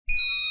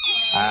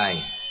Hi,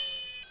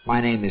 my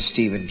name is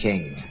Stephen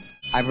King.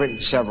 I've written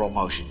several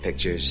motion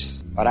pictures,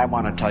 but I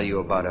want to tell you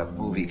about a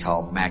movie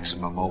called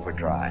Maximum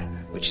Overdrive,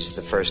 which is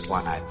the first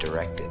one I've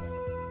directed.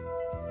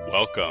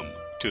 Welcome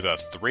to the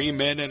Three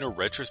Men in a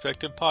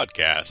Retrospective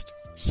podcast,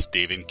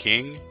 Stephen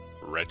King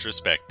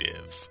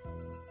Retrospective.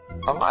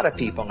 A lot of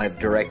people have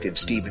directed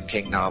Stephen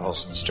King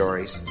novels and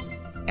stories,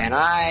 and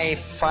I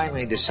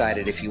finally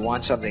decided if you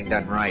want something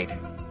done right,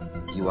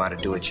 you ought to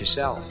do it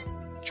yourself.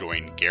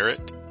 Join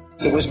Garrett.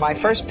 It was my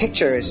first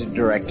picture as a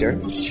director,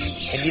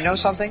 and you know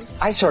something?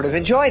 I sort of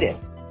enjoyed it.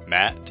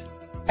 Matt.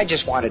 I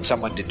just wanted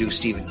someone to do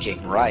Stephen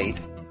King right.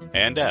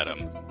 And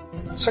Adam.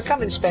 So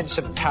come and spend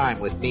some time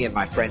with me and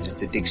my friends at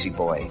the Dixie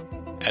Boy,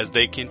 as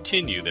they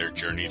continue their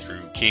journey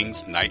through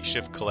King's Night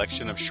Shift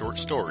collection of short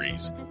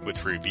stories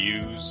with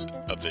reviews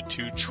of the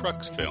two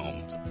Trucks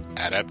film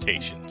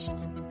adaptations.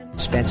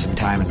 Spend some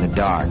time in the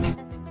dark.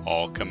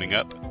 All coming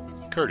up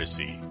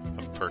courtesy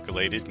of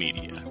Percolated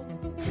Media.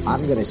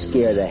 I'm going to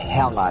scare the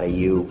hell out of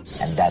you,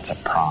 and that's a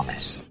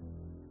promise.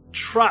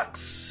 Trucks.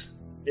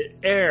 It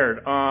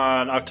aired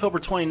on October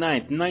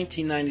 29th,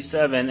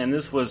 1997, and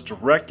this was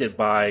directed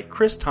by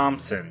Chris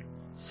Thompson.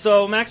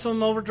 So,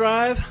 Maximum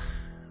Overdrive,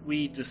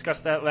 we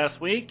discussed that last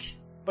week.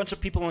 A bunch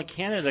of people in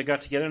Canada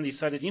got together and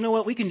decided, you know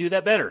what, we can do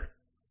that better.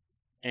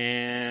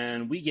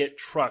 And we get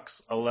Trucks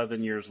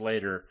 11 years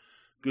later.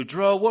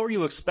 Goudreau, what were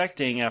you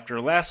expecting after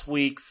last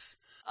week's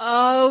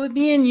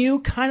me and you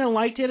kind of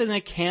liked it in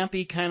a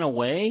campy kind of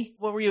way?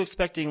 What were you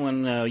expecting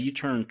when you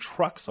turned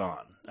Trucks on?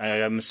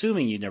 I'm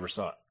assuming you never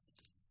saw it.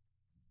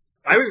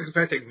 I was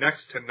expecting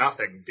next to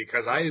nothing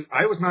because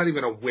I was not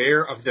even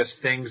aware of this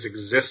thing's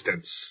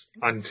existence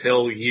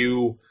until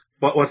you,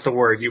 what's the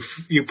word?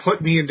 You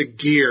put me into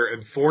gear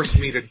and forced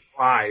me to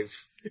drive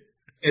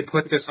and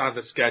put this on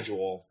the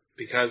schedule,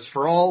 because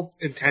for all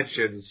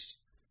intentions,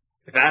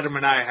 if Adam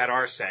and I had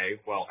our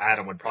say, well,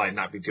 Adam would probably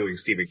not be doing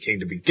Stephen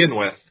King to begin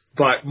with,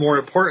 but more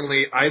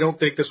importantly, I don't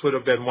think this would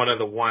have been one of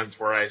the ones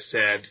where I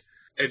said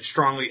and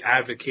strongly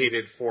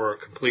advocated for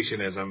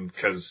completionism,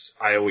 because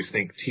I always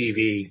think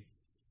TV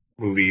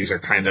movies are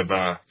kind of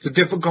it's a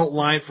difficult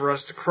line for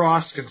us to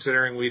cross,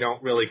 considering we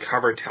don't really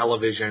cover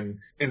television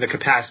in the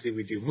capacity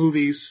we do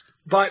movies.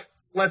 But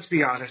let's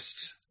be honest,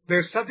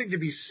 there's something to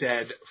be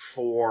said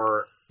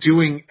for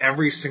doing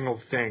every single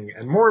thing,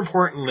 and more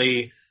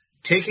importantly,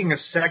 taking a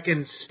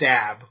second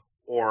stab,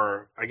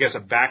 or I guess a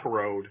back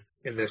road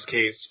in this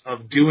case,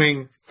 of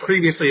doing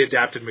previously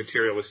adapted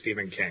material with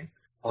Stephen King.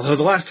 Although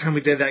the last time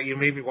we did that, you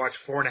made me watch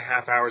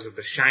 4.5 hours of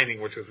The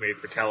Shining, which was made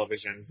for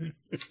television.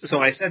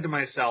 So I said to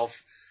myself,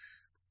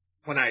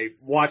 when I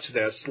watched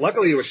this,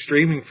 luckily it was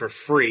streaming for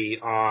free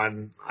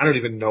on, I don't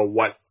even know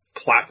what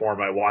platform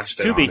I watched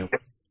it Tubi. on.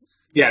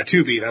 Yeah,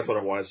 Tubi, that's what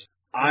it was.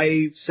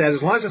 I said,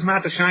 as long as it's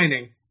not The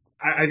Shining,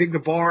 I think the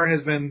bar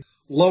has been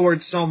lowered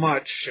so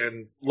much,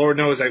 and Lord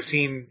knows I've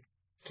seen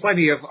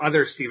plenty of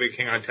other Stephen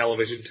King on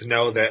television to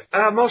know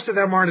that most of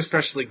them aren't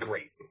especially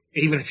great,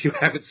 even if you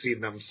haven't seen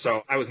them.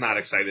 So I was not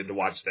excited to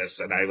watch this,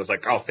 and I was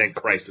like, oh, thank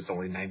Christ, it's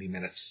only 90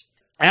 minutes.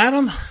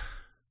 Adam,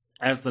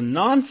 as the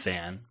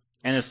non-fan,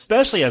 and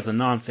especially as a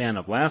non-fan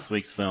of last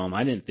week's film,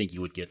 I didn't think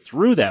you would get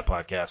through that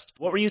podcast.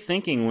 What were you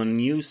thinking when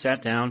you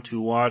sat down to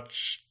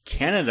watch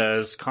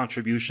Canada's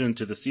contribution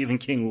to the Stephen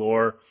King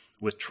lore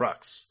with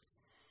Trucks?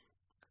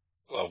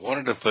 Well, I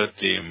wanted to put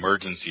the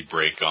emergency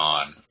brake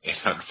on, and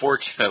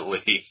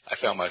unfortunately, I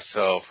found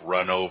myself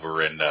run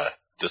over and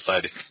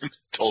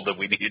told that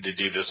we needed to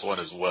do this one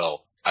as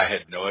well. I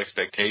had no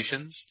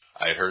expectations.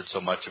 I had heard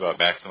so much about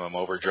Maximum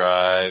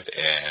Overdrive,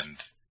 and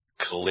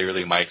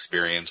clearly my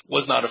experience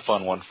was not a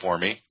fun one for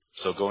me.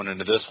 So going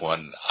into this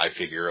one, I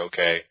figure,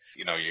 okay,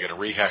 you're going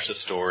to rehash the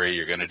story,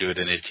 you're going to do it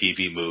in a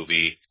TV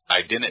movie.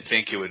 I didn't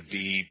think it would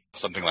be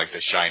something like The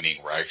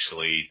Shining, where I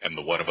actually am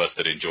the one of us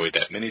that enjoyed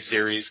that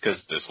miniseries, because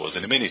this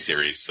wasn't a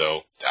miniseries,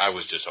 so I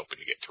was just hoping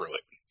to get through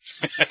it.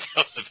 That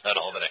was about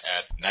all that I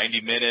had.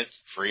 90 minutes,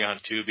 free on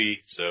Tubi,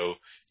 so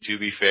to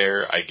be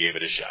fair, I gave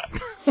it a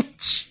shot.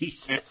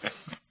 Jesus.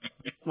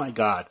 My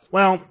God.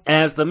 Well,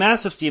 as the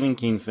massive Stephen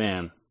King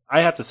fan,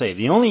 I have to say,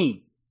 the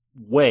only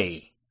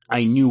way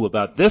I knew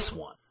about this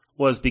one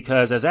was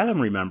because, as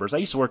Adam remembers, I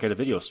used to work at a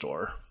video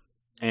store,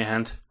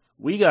 and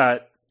we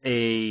got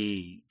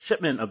a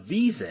shipment of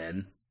these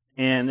in,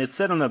 and it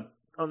said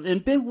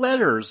in big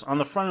letters on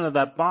the front of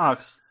that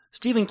box,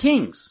 Stephen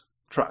King's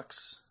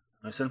Trucks.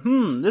 I said,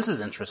 this is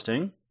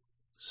interesting.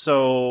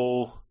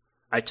 So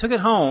I took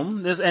it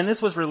home,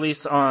 this was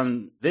released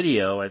on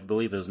video, I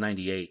believe it was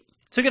 98.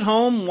 Took it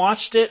home,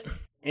 watched it,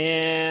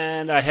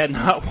 and I had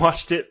not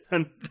watched it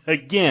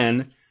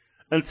again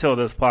until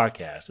this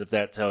podcast, if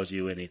that tells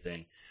you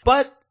anything.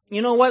 But,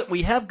 you know what?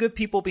 We have good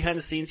people behind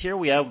the scenes here.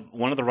 We have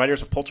one of the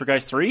writers of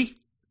Poltergeist 3,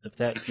 if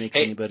that makes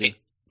anybody.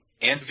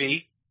 And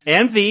V.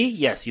 And V,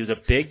 yes, he was a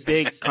big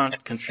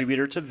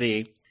contributor to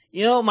V.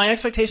 You know, my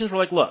expectations were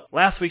like, look,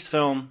 last week's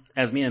film,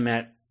 as me and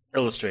Matt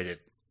illustrated,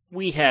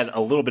 we had a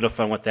little bit of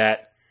fun with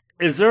that.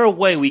 Is there a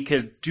way we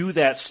could do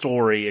that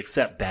story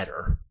except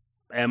better?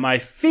 And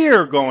my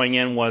fear going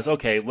in was,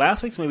 okay,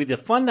 last week's movie, the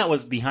fun that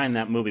was behind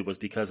that movie was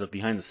because of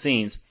behind the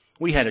scenes.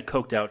 We had a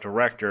coked-out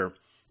director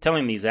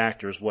telling these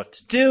actors what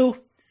to do.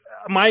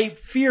 My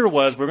fear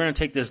was we're going to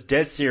take this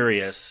dead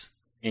serious,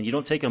 and you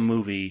don't take a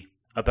movie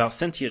about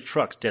sentient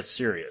trucks dead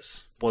serious.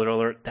 Spoiler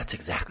alert, that's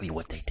exactly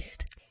what they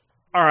did.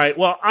 All right,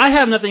 well, I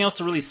have nothing else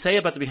to really say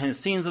about the behind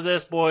the scenes of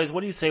this, boys.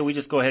 What do you say we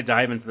just go ahead and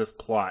dive into this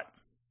plot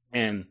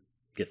and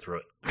get through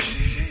it?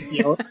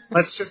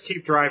 Let's just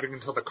keep driving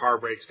until the car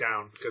breaks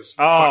down.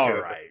 All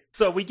right.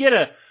 So we get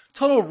a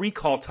Total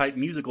Recall type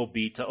musical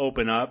beat to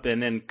open up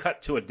and then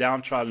cut to a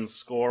downtrodden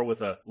score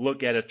with a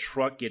look at a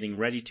truck getting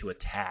ready to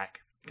attack,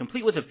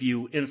 complete with a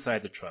view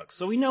inside the truck.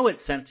 So we know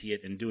it's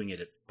sentient and doing it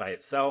by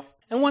itself.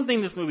 And one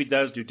thing this movie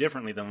does do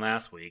differently than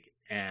last week,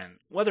 and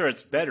whether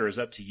it's better is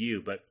up to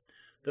you, but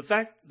the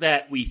fact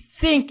that we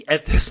think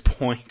at this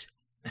point,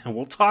 and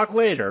we'll talk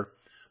later,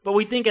 but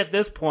we think at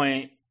this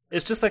point,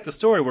 it's just like the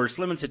story where it's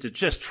limited to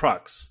just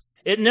trucks.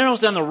 It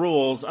narrows down the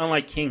rules,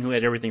 unlike King, who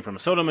had everything from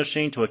a soda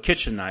machine to a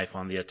kitchen knife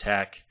on the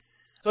attack.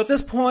 So at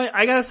this point,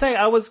 I gotta say,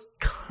 I was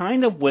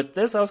kind of with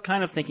this. I was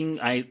kind of thinking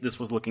this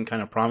was looking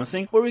kind of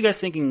promising. What were you guys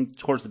thinking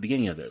towards the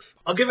beginning of this?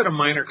 I'll give it a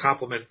minor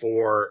compliment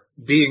for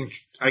being,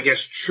 I guess,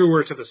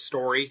 truer to the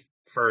story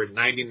for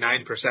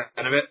 99%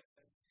 of it.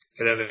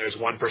 And then there's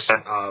 1%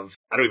 of,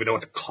 I don't even know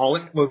what to call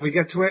it when we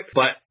get to it.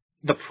 But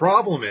the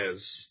problem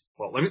is,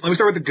 well, let me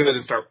start with the good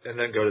and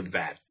then go to the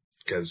bad.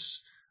 Because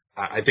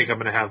I think I'm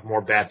going to have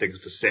more bad things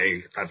to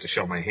say, not to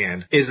show my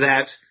hand, is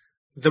that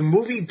the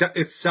movie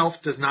itself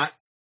does not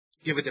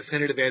give a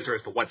definitive answer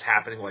as to what's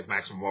happening like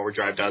Maximum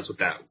Overdrive does with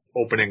that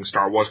opening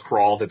Star Wars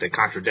crawl that they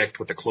contradict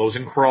with the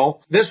closing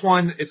crawl. This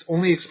one, it's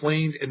only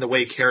explained in the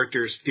way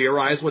characters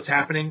theorize what's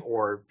happening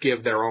or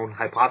give their own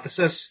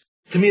hypothesis.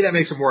 To me, that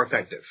makes it more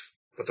effective.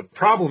 But the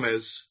problem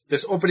is,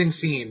 this opening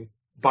scene,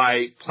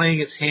 by playing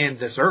its hand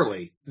this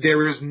early,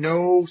 there is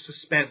no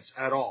suspense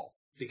at all.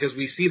 Because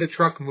we see the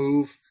truck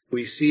move,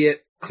 we see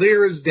it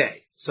clear as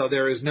day. So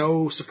there is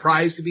no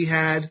surprise to be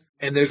had,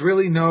 and there's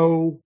really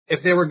no...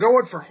 If they were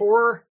going for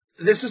horror,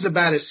 this is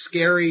about as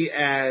scary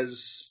as,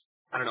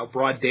 I don't know,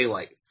 Broad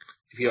Daylight,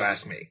 if you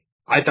ask me.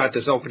 I thought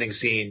this opening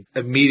scene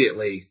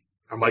immediately,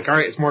 I'm like, all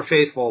right, it's more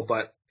faithful,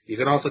 but you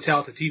can also tell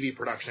it's a TV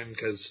production,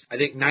 because I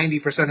think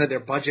 90% of their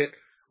budget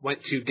went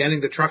to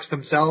getting the trucks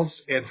themselves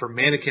and for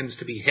mannequins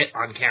to be hit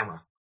on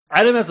camera.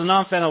 Adam, as a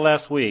non-fan of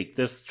last week,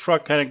 this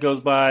truck kind of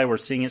goes by, we're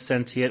seeing it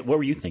sentient. What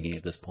were you thinking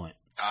at this point?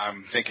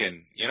 I'm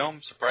thinking, I'm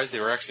surprised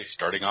they were actually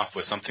starting off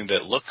with something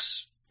that looks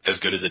as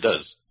good as it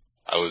does.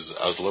 I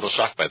was a little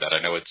shocked by that.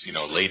 I know it's,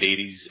 late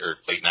 80s or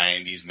late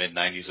 90s, mid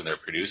 90s when they're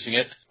producing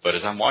it, but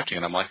as I'm watching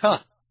it, I'm like,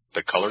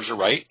 the colors are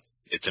right.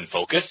 It's in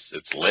focus.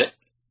 It's lit.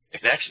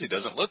 It actually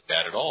doesn't look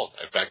bad at all.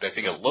 In fact, I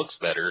think it looks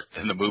better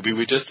than the movie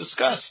we just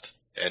discussed,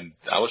 and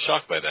I was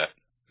shocked by that.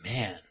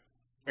 Man.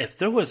 If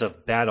there was a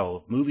battle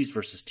of movies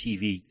versus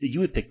TV, you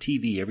would pick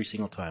TV every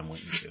single time,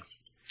 wouldn't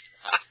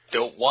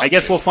you? I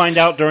guess we'll find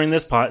out during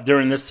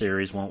this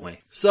series, won't we?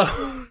 So,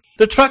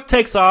 the truck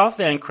takes off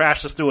and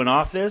crashes through an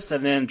office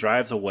and then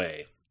drives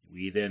away.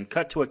 We then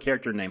cut to a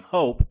character named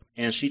Hope,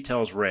 and she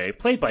tells Ray,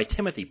 played by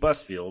Timothy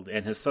Busfield,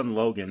 and his son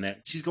Logan,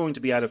 that she's going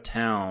to be out of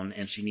town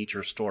and she needs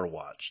her store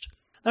watched.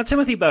 Now,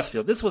 Timothy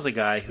Busfield, this was a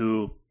guy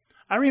who,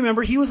 I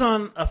remember he was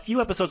on a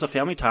few episodes of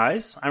Family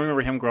Ties. I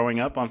remember him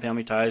growing up on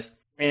Family Ties.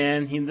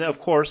 And he, of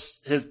course,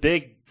 his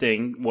big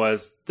thing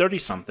was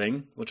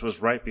 30-something, which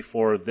was right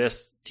before this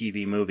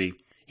TV movie.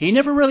 He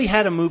never really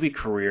had a movie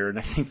career, and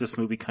I think this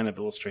movie kind of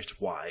illustrates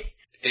why.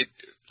 It's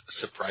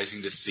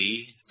surprising to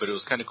see, but it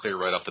was kind of clear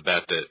right off the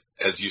bat that,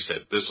 as you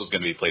said, this was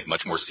going to be played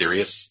much more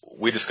serious.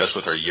 We discussed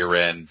with our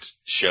year-end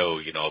show,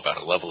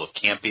 about a level of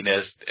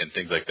campiness and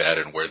things like that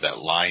and where that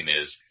line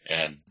is,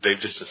 and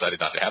they've just decided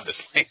not to have this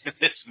line in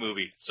this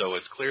movie. So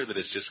it's clear that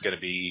it's just going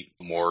to be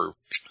a more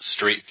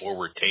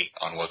straightforward take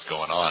on what's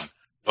going on.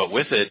 But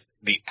with it,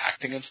 the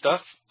acting and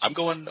stuff, I'm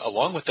going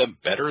along with them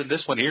better in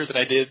this one here than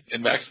I did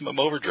in Maximum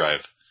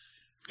Overdrive.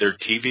 They're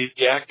TV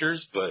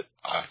actors, but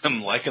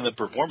I'm liking the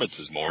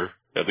performances more,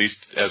 at least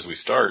as we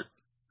start.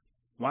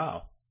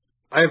 Wow.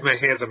 I have my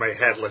hands on my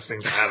head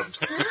listening to Adam.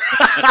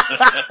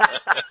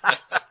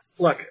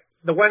 Look,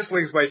 The West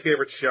Wing's my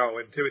favorite show,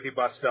 and Timothy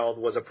Busfield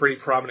was a pretty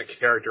prominent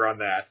character on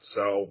that,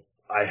 so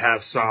I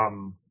have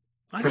some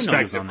I didn't know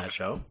he was on that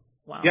show.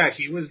 Wow. Yeah,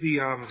 he was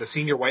the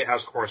senior White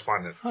House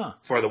correspondent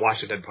for the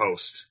Washington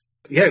Post.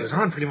 Yeah, he was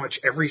on pretty much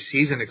every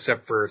season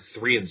except for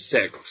 3 and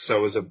 6,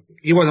 so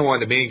he wasn't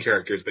one of the main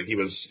characters, but he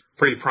was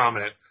pretty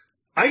prominent.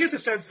 I get the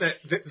sense that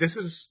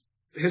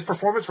his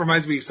performance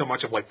reminds me so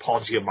much of like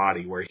Paul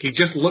Giamatti, where he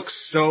just looks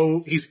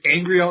he's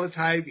angry all the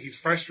time, he's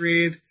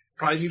frustrated,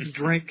 probably needs a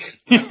drink.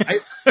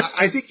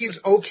 I think he's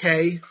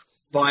okay,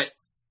 but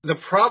the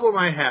problem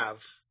I have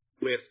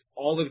with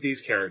all of these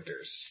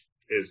characters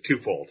is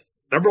twofold.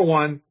 Number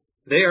one,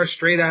 they are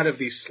straight out of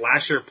the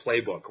slasher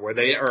playbook, where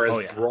they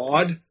are as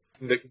broad,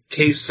 in the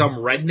case some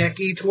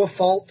rednecky to a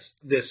fault.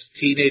 This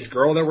teenage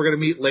girl that we're going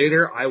to meet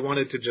later, I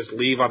wanted to just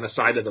leave on the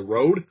side of the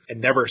road and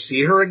never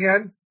see her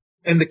again.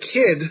 And the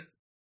kid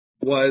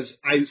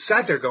I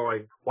sat there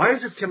going, why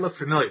does this kid look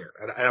familiar?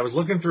 And I was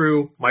looking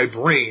through my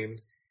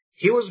brain.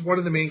 He was one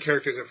of the main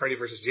characters in Freddy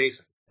vs.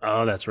 Jason.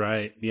 Oh, that's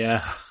right.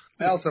 Yeah.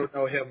 I also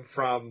know him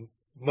from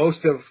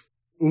most of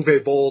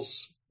Uwe Boll's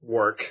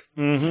work.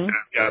 Mm-hmm.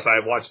 Yes,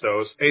 I watched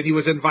those. And he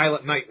was in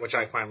Violent Night, which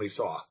I finally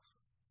saw.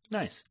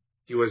 Nice.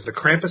 He was the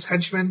Krampus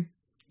henchman.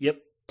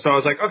 Yep. So I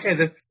was like, okay,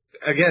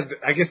 again,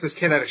 I guess this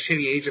kid had a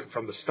shitty agent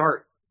from the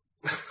start.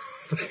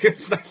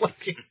 It's not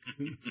like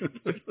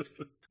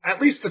at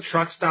least the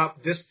truck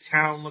stop, this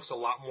town looks a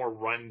lot more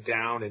run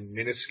down and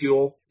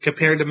minuscule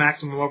compared to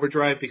Maximum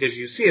Overdrive, because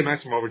you see in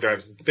Maximum Overdrive,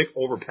 it's a big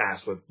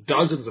overpass with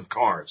dozens of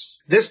cars.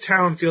 This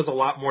town feels a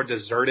lot more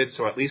deserted,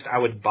 so at least I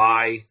would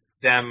buy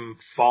them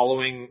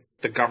following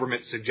the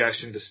government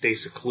suggestion to stay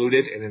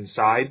secluded and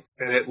inside,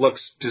 and it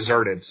looks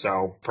deserted,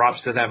 so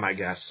props to them, I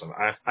guess. So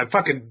I'm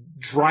fucking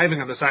driving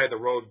on the side of the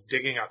road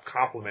digging up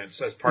compliments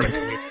as part of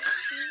the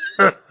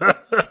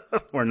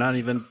We're not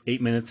even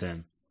 8 minutes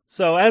in.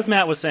 So, as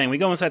Matt was saying, we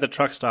go inside the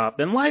truck stop,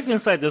 and life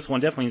inside this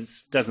one definitely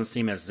doesn't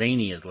seem as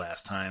zany as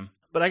last time.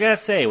 But I gotta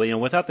say,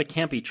 without the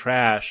campy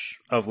trash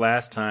of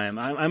last time,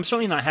 I'm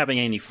certainly not having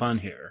any fun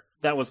here.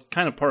 That was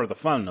kind of part of the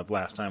fun of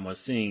last time, was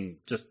seeing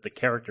just the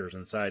characters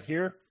inside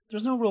here.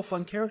 There's no real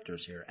fun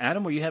characters here.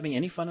 Adam, were you having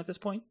any fun at this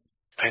point?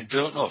 I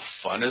don't know if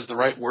fun is the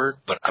right word,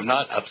 but I'm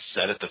not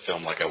upset at the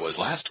film like I was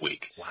last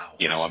week. Wow.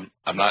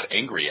 I'm not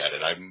angry at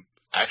it. I'm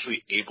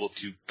actually able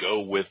to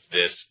go with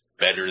this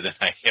better than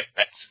I am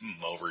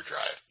Maximum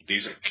Overdrive.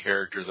 These are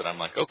characters that I'm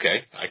like,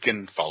 okay, I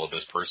can follow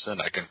this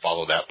person, I can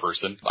follow that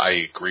person.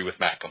 I agree with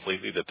Matt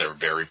completely that they're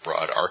very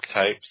broad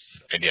archetypes,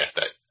 and yes,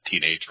 that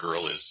teenage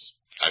girl is,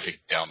 I think,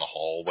 down the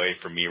hallway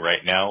from me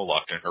right now,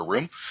 locked in her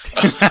room.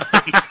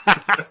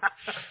 I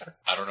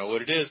don't know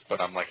what it is, but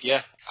I'm like,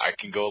 yeah, I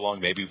can go along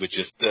maybe with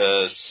just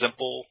the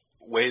simple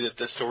way that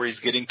this story is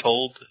getting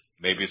told.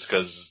 Maybe it's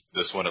because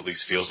this one at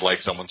least feels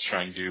like someone's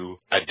trying to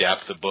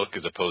adapt the book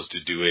as opposed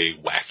to do a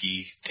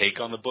wacky take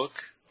on the book.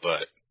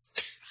 But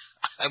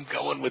I'm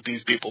going with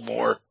these people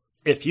more.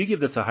 If you give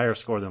this a higher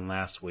score than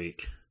last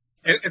week...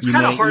 It's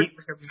kind of hard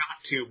for him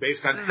not to,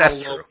 based on how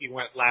low he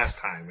went last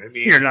time. I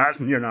mean,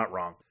 You're not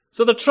wrong.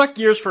 So the truck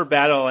gears for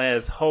battle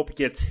as Hope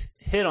gets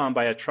hit on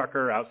by a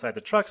trucker outside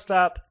the truck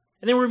stop.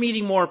 And then we're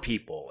meeting more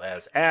people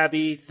as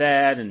Abby,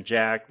 Thad, and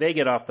Jack, they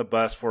get off the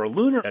bus for a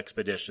lunar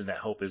expedition that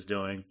Hope is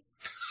doing.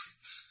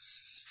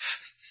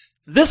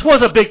 This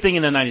was a big thing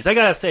in the 90s. I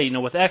gotta say,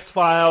 with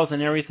X-Files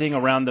and everything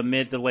around the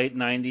mid to late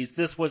 90s,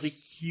 this was a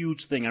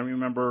huge thing. I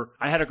remember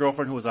I had a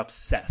girlfriend who was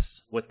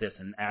obsessed with this,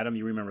 and Adam,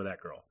 you remember that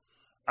girl.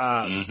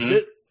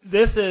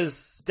 This is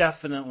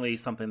definitely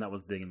something that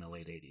was big in the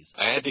late 80s.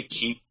 I had to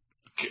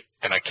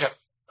I kept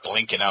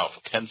blinking out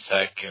for 10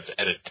 seconds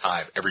at a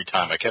time, every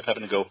time. I kept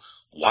having to go,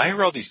 why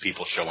are all these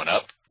people showing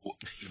up?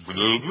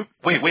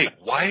 Wait,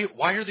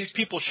 why are these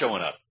people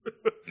showing up?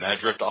 And I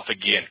drift off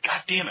again.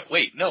 God damn it,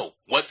 wait, no.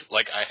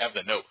 I have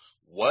the note.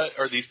 What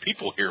are these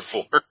people here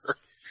for?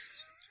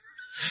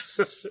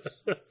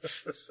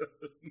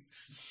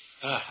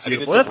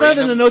 Well, that's better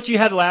than the notes you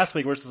had last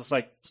week where it's just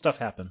like, stuff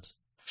happens.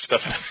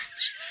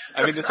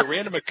 I mean, it's a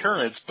random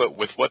occurrence, but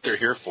with what they're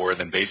here for,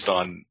 then based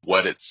on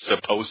what it's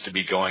supposed to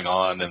be going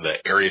on and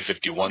the Area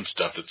 51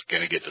 stuff that's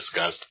going to get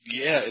discussed,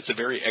 yeah, it's a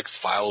very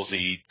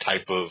X-Files-y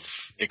type of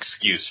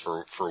excuse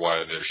for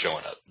why they're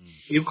showing up.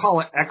 You call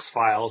it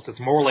X-Files, it's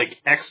more like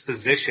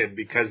exposition,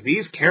 because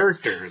these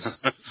characters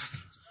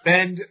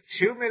spend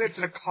 2 minutes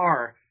in a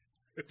car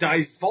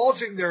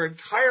divulging their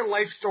entire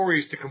life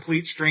stories to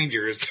complete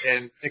strangers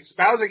and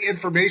espousing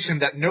information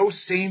that no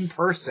sane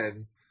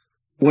person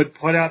would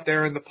put out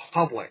there in the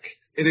public.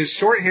 It is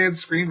shorthand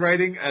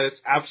screenwriting at its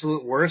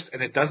absolute worst,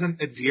 and it doesn't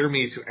endear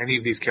me to any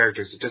of these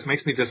characters. It just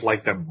makes me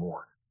dislike them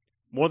more.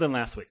 More than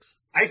last week's.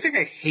 I think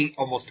I hate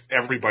almost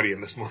everybody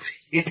in this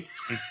movie.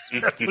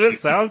 That's what it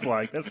sounds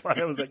like. That's what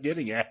I was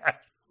getting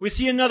at. We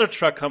see another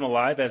truck come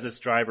alive as this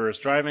driver is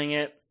driving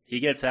it. He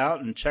gets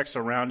out and checks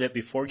around it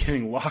before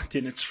getting locked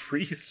in its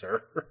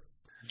freezer.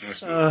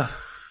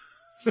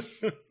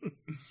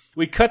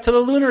 We cut to the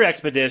lunar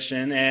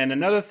expedition, and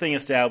another thing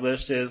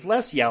established is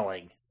less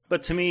yelling.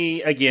 But to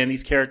me, again,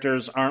 these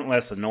characters aren't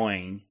less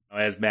annoying,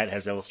 as Matt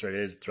has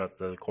illustrated throughout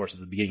the course of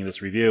the beginning of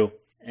this review.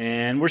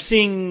 And we're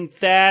seeing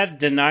Thad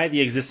deny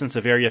the existence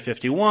of Area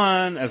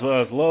 51, as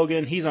well as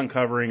Logan. He's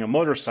uncovering a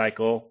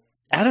motorcycle.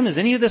 Adam, is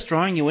any of this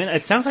drawing you in?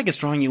 It sounds like it's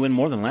drawing you in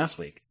more than last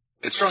week.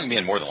 It's drawing me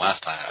in more than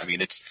last time. I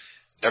mean, it's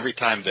every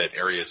time that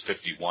Area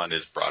 51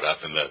 is brought up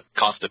and the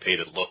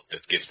constipated look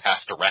that gets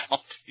passed around,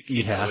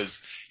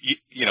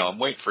 I'm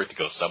waiting for it to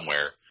go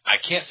somewhere. I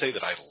can't say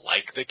that I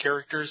like the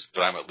characters,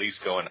 but I'm at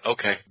least going,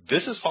 okay,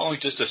 this is following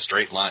just a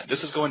straight line.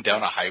 This is going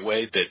down a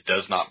highway that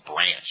does not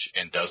branch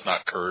and does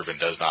not curve and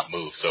does not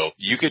move. So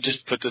you could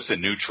just put this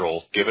in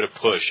neutral, give it a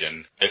push,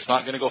 and it's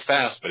not going to go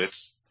fast, but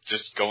it's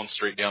just going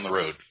straight down the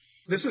road.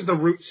 This is the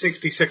Route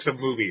 66 of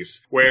movies,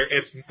 where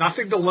it's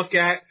nothing to look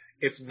at,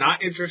 it's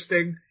not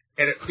interesting,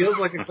 and it feels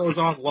like it goes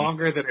on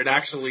longer than it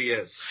actually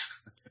is.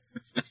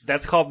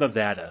 That's called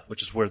Nevada,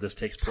 which is where this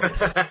takes place.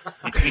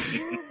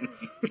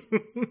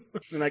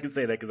 And I can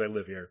say that because I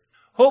live here.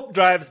 Hope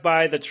drives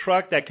by the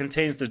truck that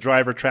contains the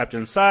driver trapped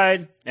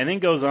inside, and then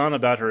goes on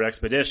about her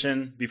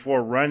expedition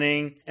before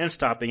running and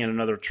stopping at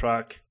another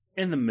truck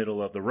in the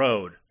middle of the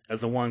road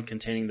as the one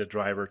containing the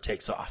driver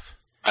takes off.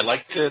 I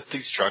like that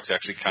these trucks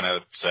actually kind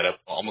of set up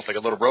almost like a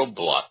little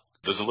roadblock.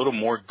 There's a little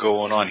more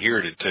going on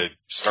here to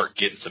start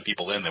getting some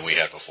people in than we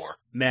had before.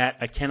 Matt,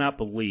 I cannot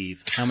believe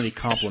how many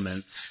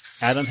compliments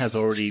Adam has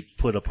already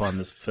put upon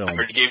this film. I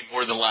already gave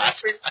more than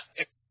last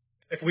time.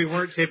 If we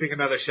weren't taping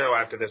another show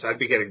after this, I'd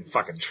be getting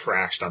fucking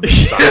trashed on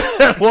this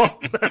stuff. Well,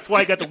 that's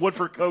why I got the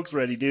Woodford Cokes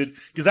ready, dude.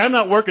 Because I'm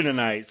not working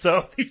tonight,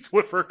 so these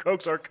Woodford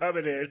Cokes are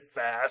coming in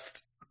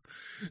fast.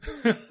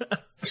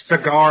 The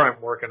cigar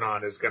I'm working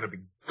on is going to be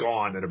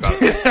gone in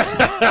about...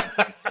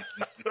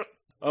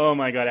 Oh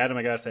my God, Adam,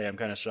 I gotta say, I'm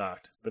kind of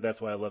shocked. But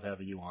that's why I love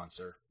having you on,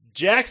 sir.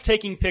 Jack's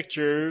taking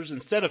pictures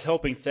instead of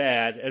helping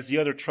Thad as the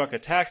other truck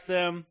attacks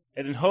them.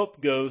 And then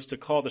Hope goes to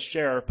call the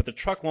sheriff, but the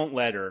truck won't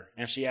let her,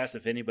 and she asks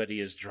if anybody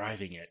is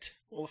driving it.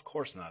 Well, of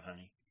course not,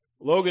 honey.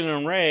 Logan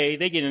and Ray,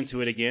 they get into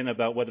it again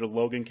about whether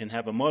Logan can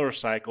have a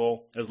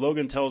motorcycle, as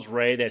Logan tells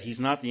Ray that he's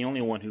not the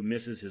only one who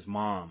misses his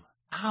mom.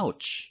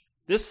 Ouch.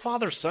 This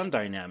father-son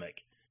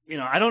dynamic. You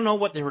know, I don't know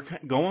what they were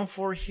going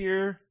for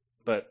here,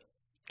 but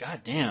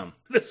goddamn,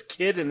 this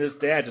kid and this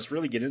dad just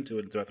really get into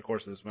it throughout the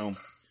course of this film.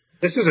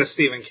 This is a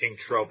Stephen King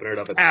trope in and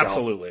of itself.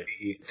 Absolutely.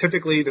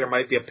 Typically, there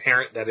might be a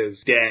parent that is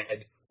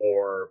dead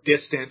or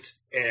distant,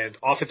 and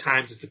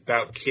oftentimes it's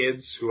about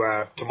kids who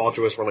have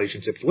tumultuous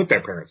relationships with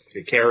their parents.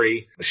 They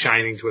carry The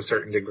Shining to a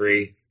certain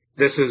degree.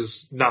 This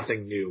is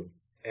nothing new.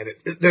 And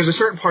there's a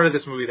certain part of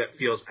this movie that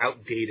feels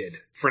outdated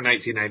for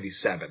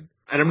 1997.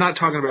 And I'm not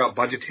talking about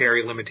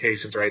budgetary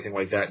limitations or anything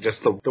like that, just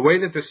the way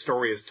that this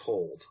story is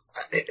told.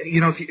 You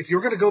know, if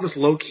you're going to go this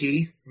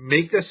low-key,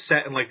 make this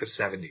set in like the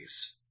 70s.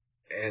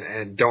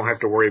 And don't have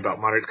to worry about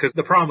modern... Because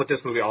the problem with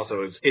this movie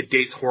also is it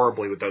dates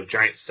horribly with those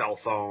giant cell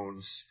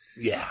phones.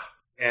 Yeah.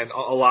 And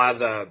a lot of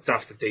the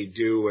stuff that they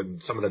do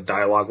and some of the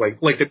dialogue,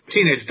 like the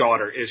teenage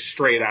daughter is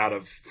straight out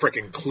of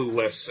frickin'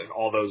 Clueless and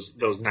all those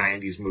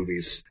 90s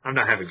movies. I'm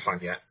not having fun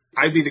yet.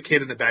 I'd be the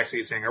kid in the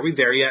backseat saying, are we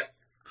there yet?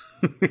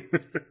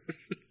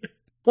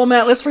 Well,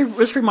 Matt,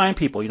 let's remind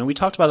people, you know, we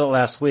talked about it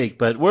last week,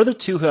 but we're the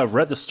two who have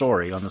read the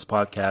story on this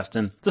podcast,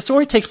 and the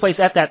story takes place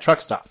at that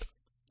truck stop.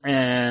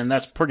 And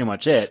that's pretty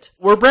much it.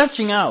 We're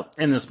branching out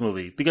in this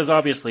movie because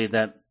obviously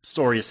that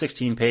story is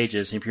 16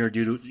 pages. If you're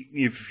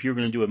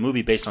going to do a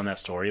movie based on that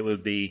story, it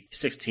would be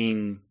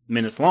 16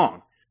 minutes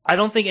long. I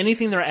don't think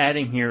anything they're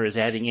adding here is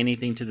adding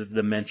anything to the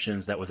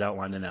dimensions that was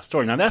outlined in that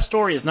story. Now, that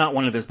story is not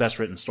one of his best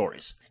written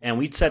stories, and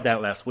we said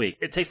that last week.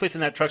 It takes place in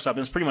that truck stop,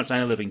 and it's pretty much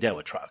Night of the Living Dead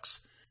with trucks.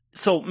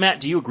 So,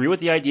 Matt, do you agree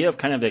with the idea of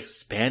kind of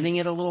expanding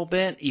it a little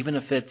bit, even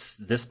if it's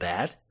this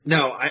bad?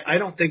 No, I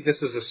don't think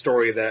this is a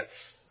story that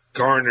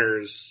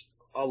garners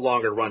a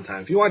longer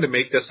runtime. If you wanted to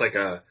make this like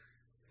an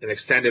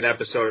extended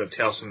episode of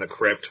Tales from the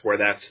Crypt where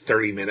that's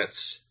 30 minutes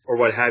or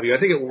what have you, I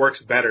think it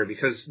works better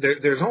because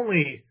there's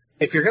only,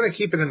 if you're going to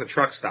keep it in the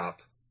truck stop,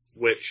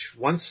 which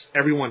once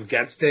everyone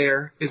gets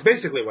there is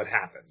basically what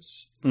happens.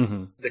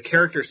 Mm-hmm. The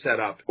character set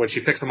up when she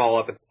picks them all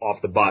up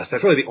off the bus.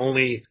 That's really the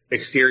only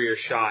exterior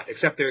shot,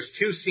 except there's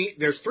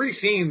 3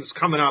 scenes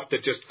coming up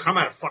that just come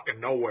out of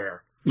fucking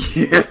nowhere.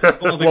 Yeah.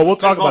 Well, we'll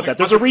talk about that.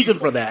 There's a reason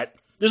for that.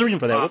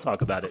 We'll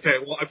talk about it. Okay,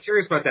 well, I'm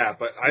curious about that,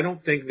 but I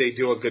don't think they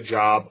do a good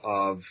job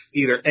of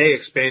either, A,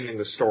 expanding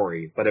the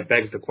story, but it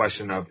begs the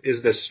question of,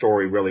 is this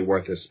story really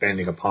worth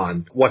expanding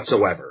upon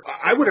whatsoever?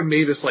 I would have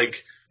made this like,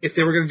 if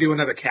they were going to do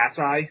another Cat's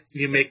Eye,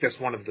 you make this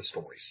one of the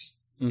stories.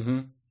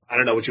 Mm-hmm. I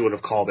don't know what you would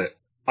have called it.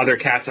 Other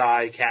Cat's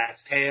Eye,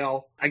 Cat's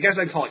Tail. I guess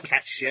I'd call it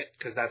Cat Shit,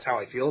 because that's how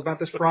I feel about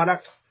this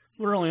product.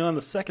 We're only on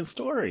the second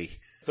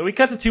story. So we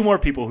cut to 2 more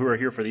people who are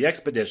here for the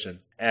expedition,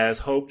 as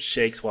Hope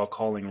shakes while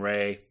calling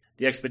Ray.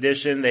 The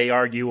expedition, they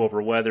argue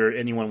over whether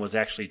anyone was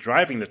actually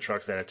driving the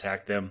trucks that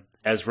attacked them,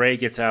 as Ray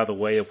gets out of the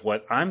way of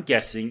what I'm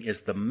guessing is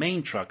the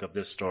main truck of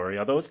this story,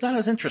 although it's not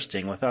as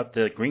interesting without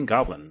the Green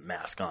Goblin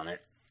mask on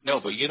it. No,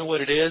 but you know what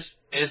it is?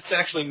 It's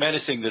actually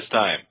menacing this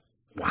time.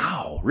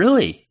 Wow,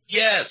 really?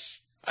 Yes!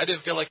 I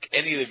didn't feel like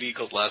any of the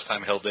vehicles last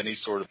time held any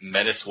sort of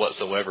menace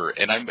whatsoever,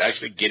 and I'm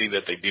actually getting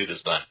that they do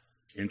this time.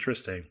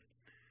 Interesting.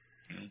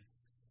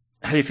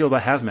 How do you feel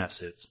about hazmat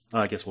suits? Oh,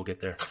 I guess we'll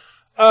get there.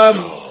 That's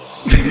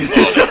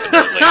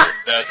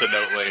a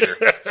note later.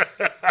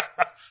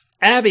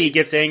 Abby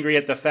gets angry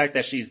at the fact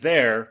that she's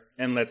there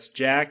and lets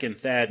Jack and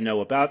Thad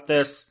know about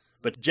this,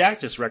 but Jack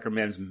just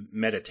recommends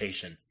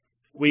meditation.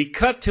 We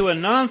cut to a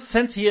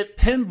non-sentient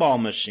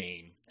pinball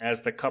machine as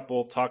the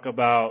couple talk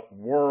about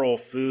rural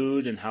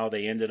food and how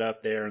they ended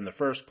up there in the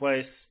first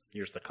place.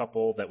 Here's the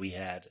couple that we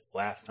had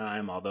last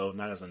time, although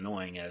not as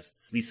annoying as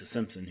Lisa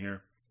Simpson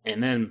here.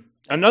 And then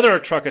another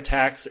truck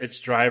attacks its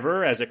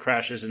driver as it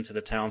crashes into the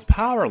town's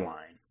power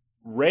line.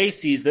 Ray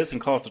sees this and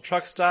calls the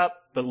truck stop,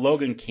 but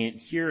Logan can't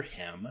hear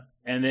him.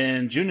 And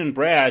then June and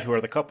Brad, who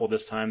are the couple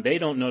this time, they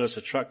don't notice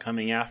a truck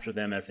coming after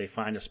them as they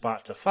find a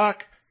spot to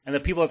fuck. And the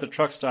people at the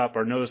truck stop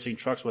are noticing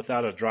trucks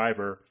without a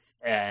driver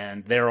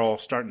and they're all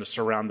starting to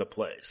surround the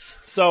place.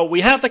 So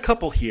we have the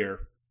couple here.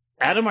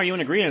 Adam, are you in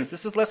agreement?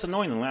 This is less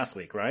annoying than last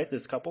week, right?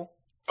 This couple?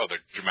 Oh, they're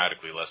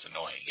dramatically less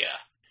annoying,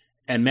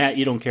 yeah. And Matt,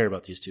 you don't care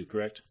about these two,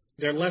 correct?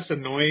 They're less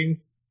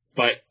annoying,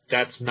 but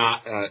that's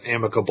not an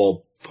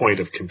amicable point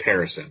of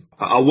comparison.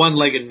 A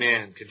one-legged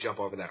man could jump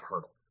over that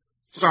hurdle.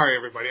 Sorry,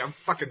 everybody. I'm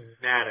fucking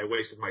mad I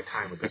wasted my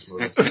time with this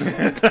movie.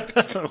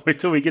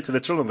 Wait till we get to the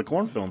Children of the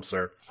Corn film,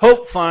 sir.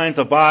 Hope finds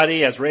a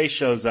body as Ray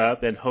shows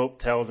up, and Hope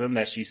tells him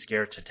that she's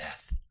scared to death.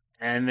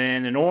 And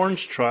then an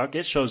orange truck,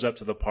 it shows up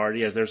to the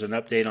party as there's an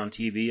update on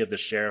TV of the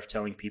sheriff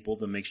telling people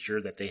to make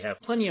sure that they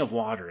have plenty of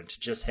water and to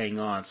just hang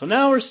on. So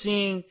now we're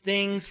seeing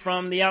things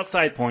from the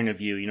outside point of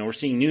view. You know, we're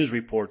seeing news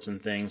reports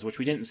and things, which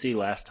we didn't see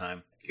last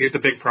time. Here's the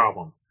big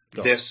problem.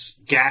 Go. This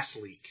gas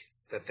leak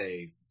that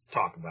they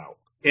talk about.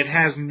 It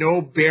has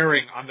no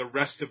bearing on the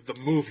rest of the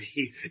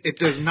movie. It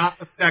does not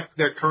affect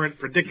their current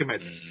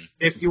predicament.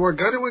 If you are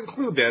going to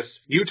include this,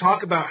 you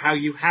talk about how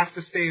you have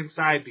to stay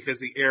inside because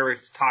the air is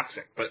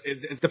toxic. But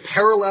the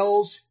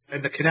parallels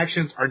and the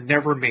connections are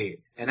never made.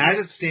 And as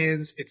it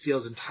stands, it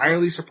feels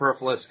entirely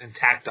superfluous and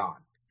tacked on.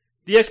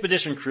 The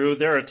expedition crew,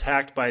 they're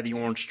attacked by the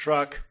orange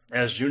truck.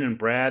 As June and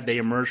Brad, they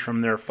emerge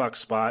from their fuck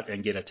spot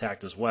and get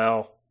attacked as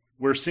well.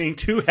 We're seeing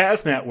two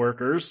hazmat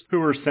workers who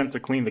were sent to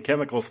clean the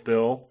chemical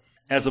spill,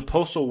 as a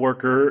postal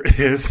worker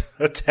is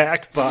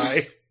attacked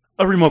by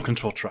a remote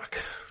control truck.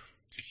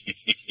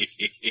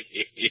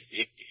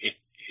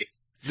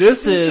 This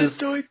is a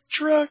toy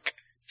truck.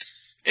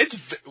 It's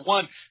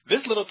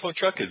this little toy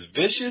truck is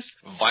vicious,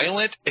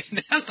 violent,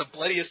 and has the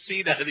bloodiest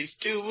scene out of these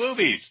two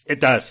movies. It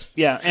does,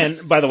 yeah.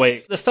 And by the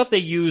way, the stuff they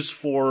use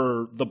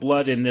for the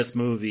blood in this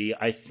movie,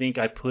 I think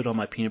I put on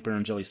my peanut butter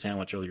and jelly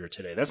sandwich earlier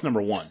today. That's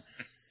number one.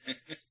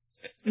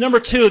 Number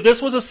two, this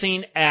was a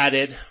scene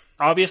added.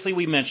 Obviously,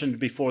 we mentioned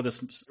before this,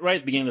 right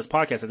at the beginning of this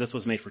podcast, that this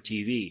was made for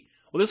TV.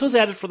 Well, this was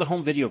added for the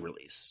home video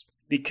release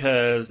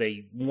because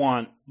they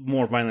want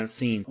more violent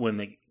scenes when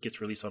it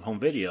gets released on home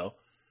video.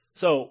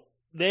 So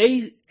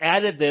they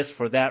added this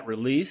for that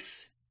release.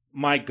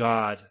 My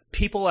God,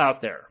 people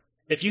out there,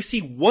 if you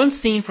see one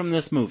scene from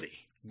this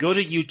movie, go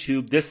to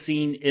YouTube. This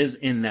scene is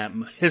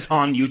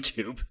on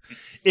YouTube.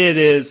 It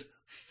is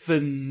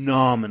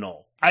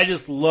phenomenal. I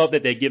just love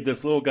that they give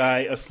this little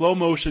guy a slow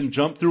motion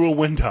jump through a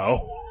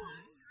window.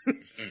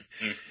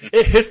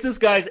 It hits this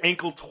guy's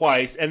ankle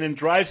twice and then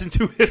drives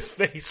into his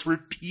face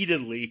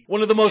repeatedly.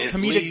 One of the most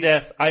comedic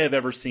deaths I have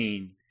ever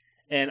seen.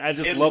 And I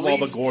just love all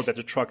the gore that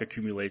the truck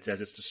accumulates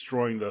as it's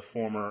destroying the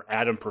former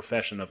Adam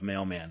profession of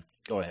mailman.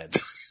 Go ahead.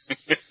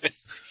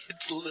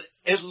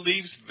 It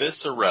leaves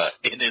viscera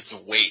in its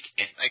wake,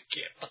 and I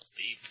can't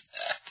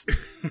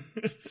believe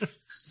that.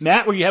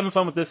 Matt, were you having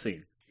fun with this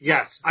scene?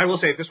 Yes, I will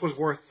say this was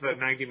worth the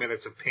 90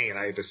 minutes of pain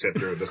I had to sit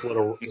through, this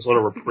little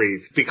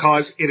reprieve,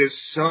 because it is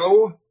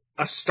so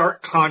a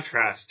stark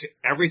contrast to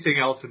everything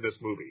else in this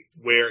movie,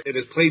 where it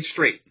is played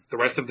straight, the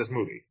rest of this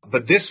movie.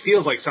 But this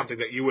feels like something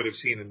that you would have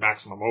seen in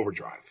Maximum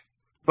Overdrive.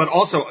 But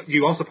also,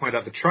 you also point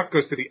out the truck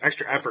goes to the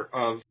extra effort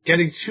of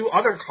getting two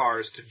other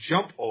cars to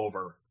jump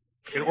over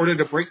in order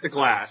to break the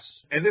glass.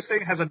 And this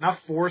thing has enough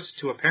force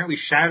to apparently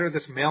shatter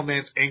this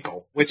mailman's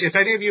ankle, which if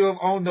any of you have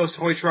owned those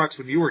toy trucks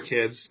when you were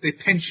kids, they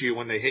pinch you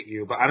when they hit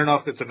you, but I don't know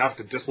if it's enough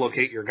to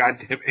dislocate your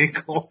goddamn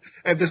ankle.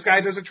 And this guy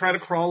doesn't try to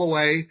crawl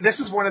away. This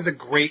is one of the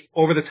great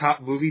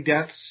over-the-top movie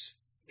deaths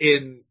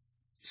in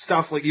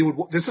stuff like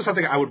this is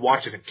something I would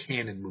watch in a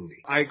canon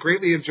movie. I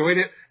greatly enjoyed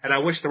it, and I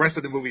wish the rest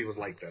of the movie was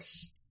like this.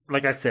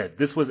 Like I said,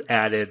 this was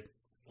added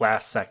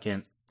last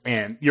second.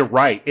 And you're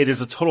right, it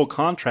is a total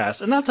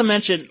contrast. And not to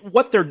mention,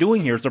 what they're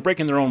doing here is they're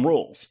breaking their own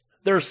rules.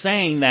 They're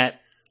saying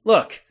that,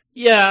 look,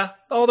 yeah,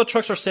 all the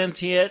trucks are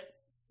sentient,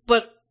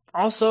 but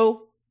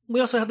also, we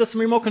also have this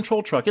remote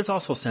control truck. It's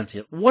also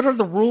sentient. What are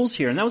the rules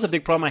here? And that was a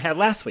big problem I had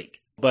last week.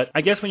 But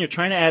I guess when you're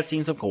trying to add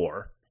scenes of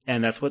gore,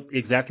 and that's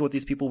exactly what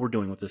these people were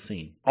doing with this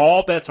scene,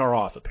 all bets are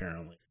off,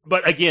 apparently.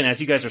 But again,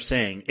 as you guys are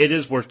saying, it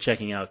is worth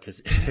checking out because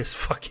it is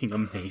fucking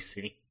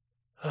amazing.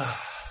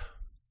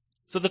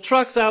 So the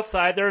truck's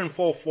outside, they're in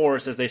full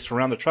force as they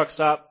surround the truck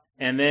stop,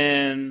 and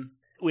then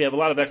we have a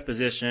lot of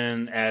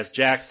exposition as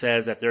Jack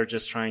says that they're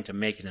just trying to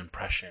make an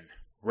impression.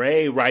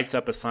 Ray writes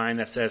up a sign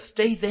that says,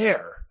 "Stay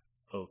there."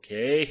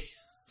 Okay,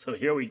 so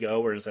here we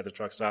go, we're inside the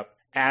truck stop.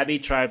 Abby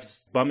tries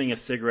bumming a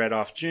cigarette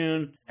off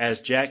June as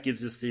Jack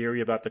gives his theory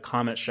about the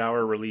comet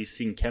shower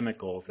releasing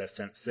chemicals that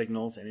send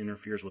signals and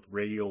interferes with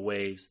radio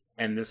waves,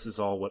 and this is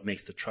all what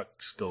makes the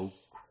trucks go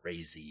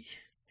crazy.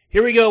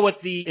 Here we go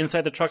with the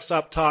inside the truck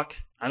stop talk.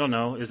 I don't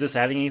know. Is this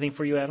adding anything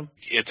for you, Adam?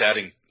 It's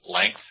adding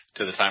length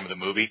to the time of the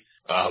movie.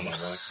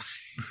 I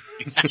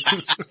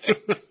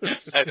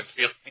had a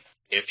feeling.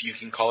 If you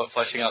can call it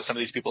fleshing out some of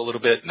these people a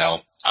little bit,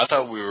 no. I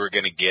thought we were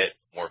going to get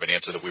more of an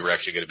answer that we were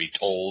actually going to be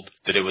told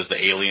that it was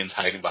the aliens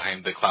hiding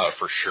behind the cloud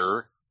for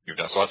sure.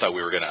 So I thought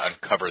we were going to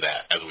uncover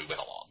that as we went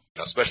along,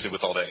 especially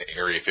with all the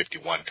Area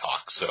 51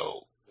 talk.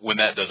 So when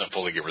that doesn't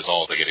fully get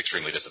resolved, I get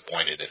extremely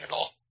disappointed in it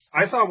all.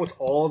 I thought with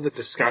all the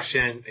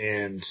discussion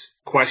and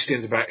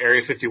questions about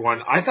Area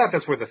 51, I thought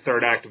that's where the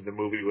third act of the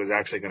movie was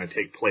actually going to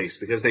take place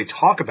because they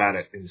talk about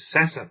it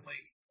incessantly.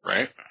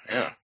 Right?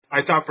 Yeah.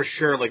 I thought for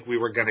sure like we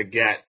were going to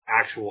get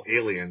actual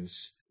aliens,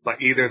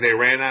 but either they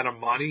ran out of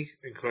money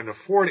and couldn't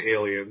afford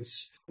aliens.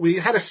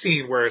 We had a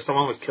scene where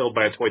someone was killed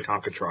by a toy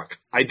Tonka truck.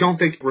 I don't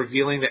think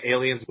revealing the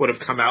aliens would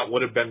have come out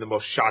would have been the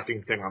most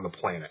shocking thing on the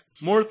planet.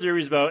 More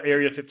theories about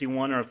Area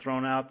 51 are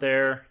thrown out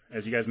there.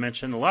 As you guys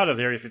mentioned, a lot of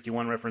Area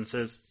 51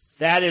 references.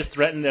 That is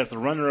threatened as the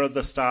runner of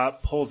the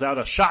stop pulls out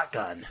a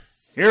shotgun.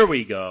 Here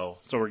we go.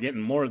 So we're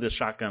getting more of this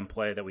shotgun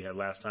play that we had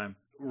last time.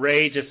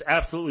 Ray just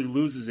absolutely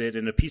loses it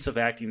in a piece of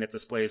acting that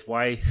displays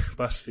why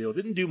Busfield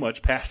didn't do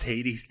much past the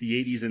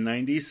 80s and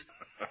 90s.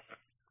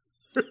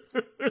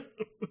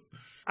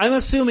 I'm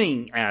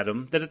assuming,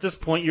 Adam, that at this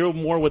point you're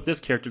more with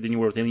this character than you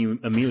were with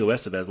Emilio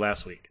Estevez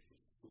last week.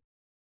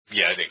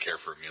 Yeah, I didn't care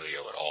for Emilio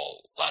at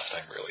all last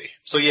time, really.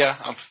 So yeah,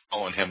 I'm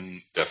following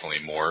him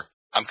definitely more.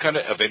 I'm kind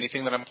of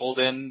anything that I'm pulled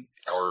in,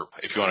 or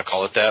if you want to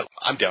call it that,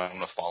 I'm down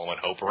with following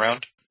Hope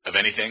around. Of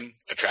anything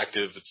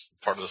attractive, it's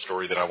part of the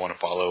story that I want to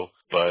follow.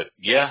 But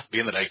yeah,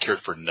 being that I cared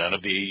for none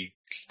of the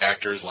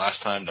actors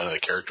last time, none of the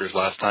characters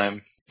last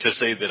time, to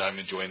say that I'm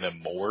enjoying them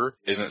more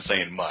isn't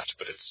saying much,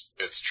 but it's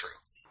true.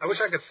 I wish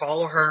I could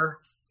follow her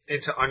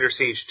into Under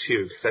Siege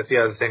 2, because that's the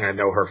other thing I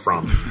know her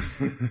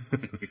from.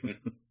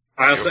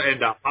 I also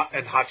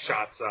and Hot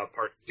Shots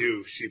Part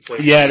 2. She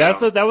played. Yeah,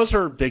 that was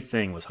her big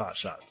thing. Was Hot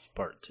Shots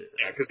Part 2.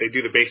 Yeah, because they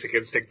do the Basic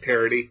Instinct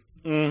parody.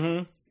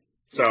 Mm-hmm.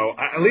 So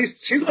at least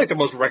she's like the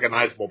most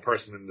recognizable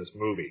person in this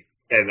movie.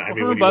 And I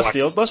mean,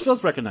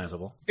 Busfield's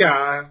recognizable.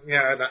 Yeah.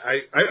 And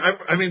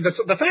I mean,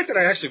 the fact that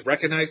I actually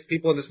recognized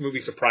people in this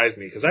movie surprised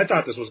me because I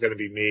thought this was going to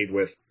be made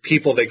with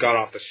people they got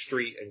off the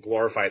street and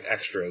glorified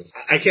extras.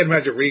 I can't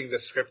imagine reading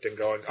this script and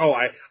going, "Oh,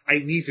 I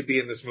need to be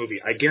in this movie."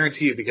 I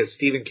guarantee you, because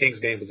Stephen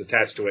King's name was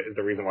attached to it, is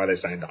the reason why they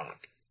signed on.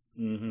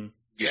 Mm-hmm.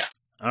 Yeah.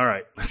 All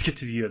right, let's get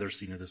to the other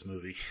scene of this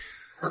movie.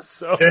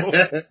 So,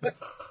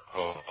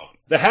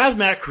 the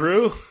hazmat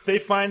crew, they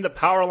find the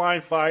power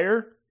line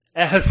fire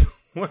as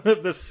one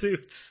of the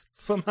suits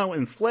somehow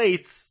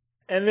inflates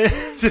and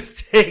then just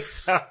takes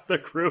out the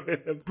crew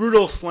in a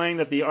brutal slaying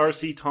that the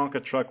RC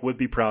Tonka truck would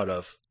be proud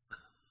of.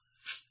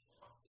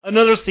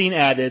 Another scene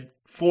added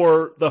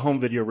for the home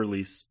video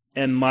release.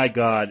 And my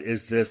God,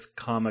 is this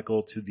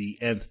comical to the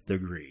nth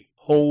degree.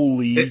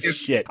 Holy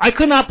shit. I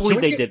could not believe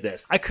they did this.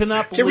 I could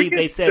not believe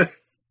they said,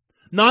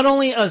 not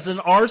only is an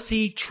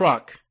RC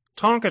truck,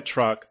 Tonka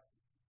truck,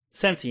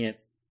 sentient,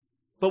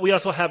 but we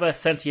also have a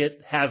sentient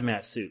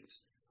hazmat suit.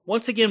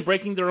 Once again,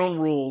 breaking their own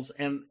rules,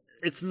 and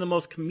it's in the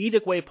most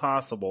comedic way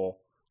possible.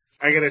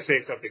 I gotta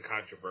say something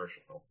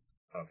controversial.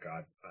 Oh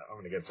God, I'm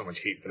gonna get so much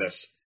heat for this.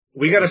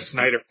 We got a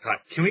Snyder cut.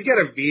 Can we get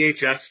a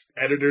VHS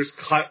editor's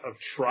cut of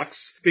trucks?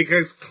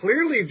 Because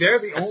clearly they're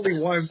the only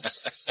ones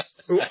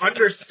who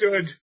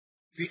understood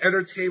the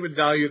entertainment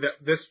value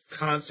that this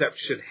concept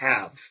should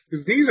have.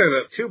 Because these are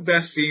the two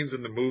best scenes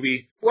in the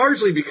movie,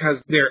 largely because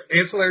they're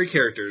ancillary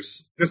characters.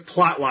 This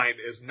plot line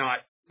is not,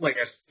 like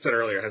I said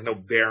earlier, has no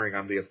bearing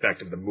on the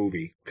effect of the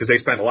movie. Because they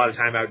spend a lot of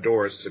time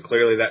outdoors, so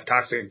clearly that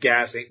toxic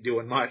gas ain't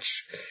doing much.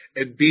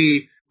 And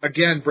B,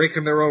 again,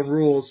 breaking their own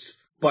rules,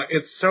 but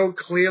it's so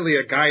clearly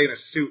a guy in a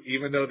suit,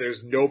 even though there's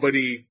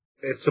nobody,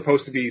 it's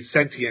supposed to be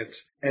sentient.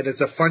 And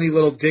it's a funny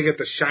little dig at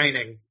The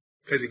Shining,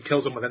 because he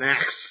kills him with an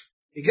axe.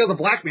 He kills a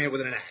black man with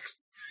an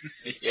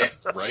axe. Yeah,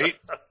 right?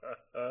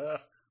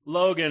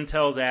 Logan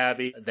tells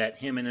Abby that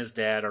him and his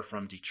dad are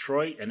from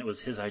Detroit, and it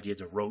was his idea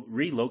to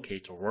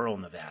relocate to rural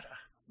Nevada.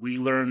 We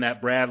learn that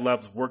Brad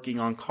loves working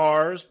on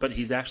cars, but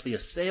he's actually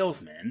a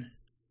salesman.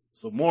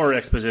 So more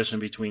exposition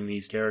between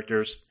these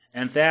characters.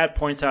 And Thad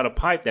points out a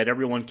pipe that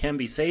everyone can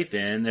be safe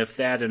in if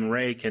Thad and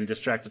Ray can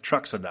distract the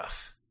trucks enough.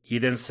 He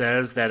then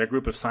says that a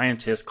group of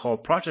scientists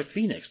called Project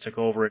Phoenix took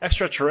over an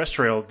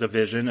extraterrestrial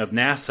division of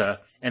NASA,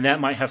 and that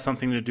might have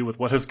something to do with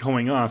what is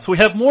going on. So we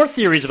have more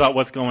theories about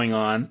what's going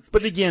on,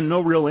 but again,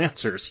 no real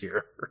answers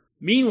here.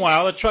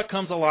 Meanwhile, the truck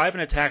comes alive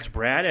and attacks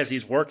Brad as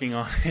he's working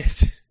on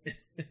it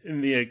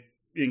in the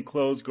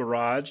enclosed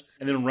garage,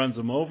 and then runs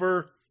him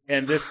over,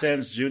 and this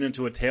sends June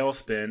into a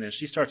tailspin, and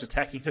she starts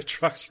attacking the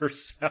trucks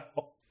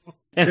herself.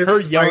 And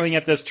her yelling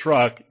at this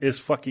truck is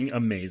fucking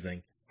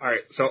amazing. All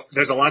right, so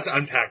there's a lot to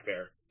unpack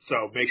there.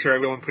 So make sure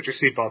everyone put your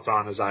seatbelts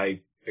on as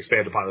I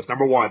expand upon this.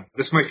 Number one,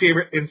 this is my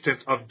favorite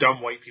instance of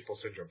dumb white people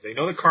syndrome. They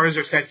know the cars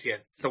are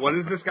sentient. So what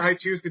does this guy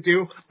choose to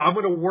do? I'm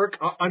going to work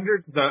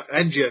under the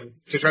engine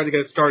to try to get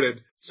it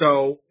started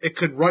so it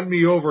could run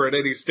me over at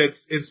any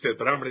instant,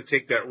 but I'm going to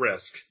take that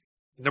risk.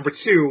 Number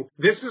two,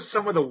 this is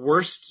some of the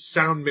worst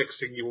sound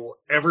mixing you will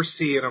ever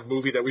see in a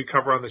movie that we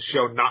cover on the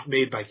show not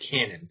made by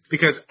Canon.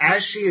 Because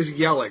as she is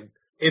yelling,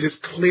 it is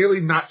clearly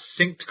not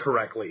synced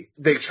correctly.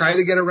 They try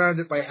to get around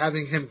it by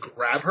having him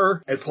grab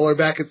her and pull her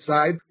back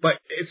inside, but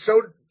it's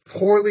so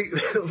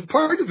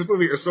parts of the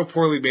movie are so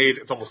poorly made,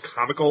 it's almost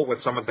comical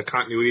with some of the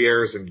continuity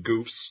errors and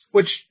goofs,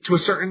 which to a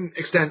certain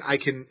extent I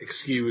can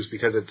excuse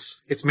because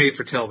it's made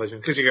for television.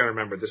 Because you gotta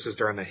remember, this is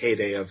during the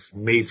heyday of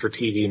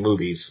made-for-TV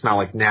movies. It's not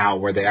like now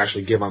where they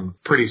actually give them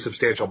pretty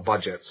substantial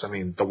budgets. I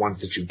mean, the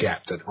ones that you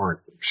get that aren't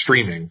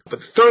streaming. But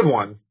the third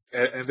one,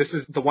 and this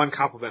is the one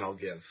compliment I'll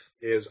give,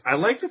 is I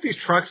like that these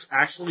trucks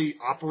actually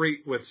operate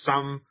with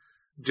some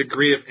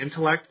degree of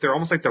intellect. They're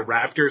almost like the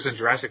raptors in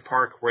Jurassic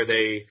Park, where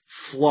they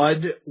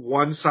flood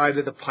one side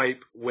of the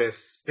pipe with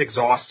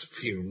exhaust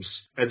fumes,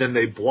 and then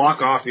they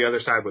block off the other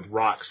side with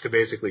rocks to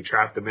basically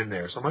trap them in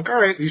there. So I'm like, all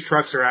right, these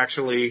trucks are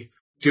actually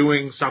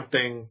doing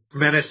something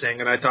menacing,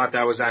 and I thought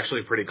that was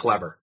actually pretty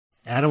clever.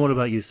 Adam, what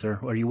about you, sir?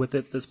 Are you with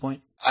it at this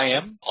point? I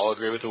am. I'll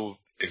agree with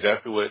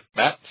exactly what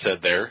Matt said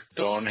there.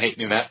 Don't hate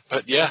me, Matt.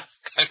 But yeah,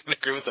 I can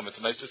agree with him. It's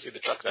nice to see the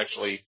trucks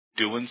actually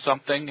doing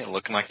something and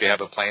looking like they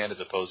have a plan as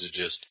opposed to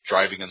just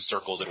driving in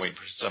circles and waiting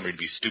for somebody to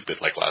be stupid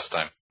like last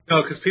time.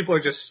 No, because people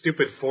are just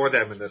stupid for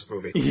them in this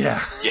movie.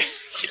 Yeah. Yeah,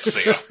 yes,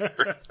 they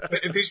are.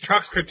 If these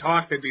trucks could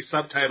talk, they'd be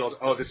subtitled,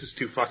 "Oh, this is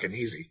too fucking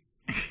easy."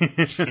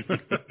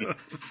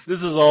 This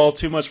is all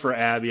too much for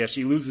Abby as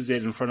she loses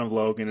it in front of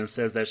Logan and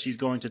says that she's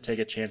going to take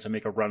a chance and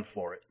make a run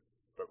for it.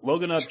 But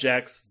Logan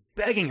objects,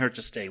 begging her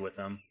to stay with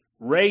him.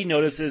 Ray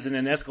notices in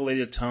an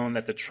escalated tone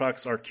that the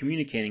trucks are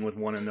communicating with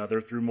one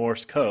another through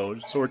Morse code,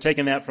 so we're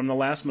taking that from the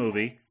last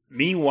movie.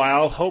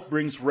 Meanwhile, Hope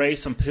brings Ray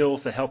some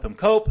pills to help him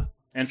cope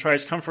and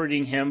tries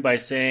comforting him by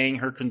saying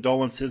her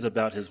condolences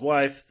about his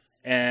wife,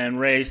 and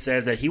Ray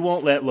says that he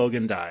won't let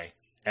Logan die,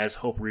 as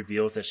Hope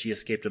reveals that she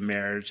escaped a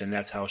marriage and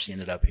that's how she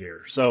ended up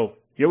here. So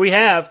here we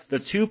have the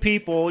two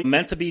people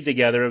meant to be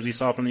together, as we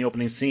saw from the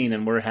opening scene,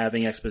 and we're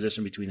having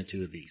exposition between the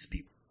two of these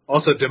people.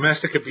 Also,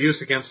 domestic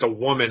abuse against a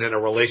woman in a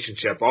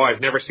relationship. Oh,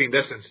 I've never seen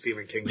this in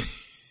Stephen King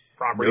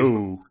properties.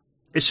 No.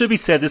 It should be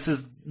said this is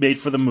made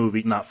for the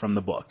movie, not from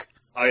the book.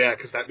 Oh, yeah,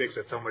 because that makes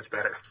it so much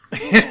better.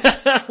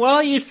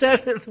 Well, you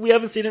said we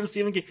haven't seen it in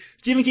Stephen King.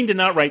 Stephen King did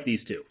not write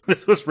these two.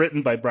 This was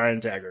written by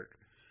Brian Taggert.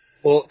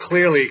 Well,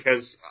 clearly,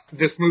 because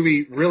this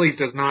movie really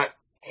does not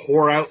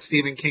whore out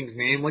Stephen King's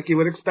name like you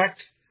would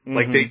expect,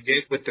 like they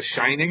did with The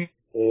Shining,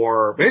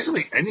 or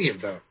basically any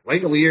of them.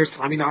 Langoliers,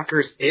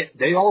 Tommyknockers,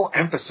 they all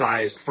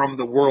emphasized from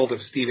the world of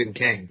Stephen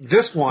King.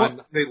 This one,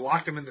 they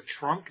locked him in the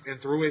trunk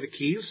and threw away the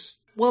keys.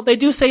 Well, they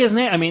do say his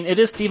name. I mean, it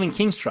is Stephen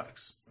King's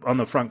trucks on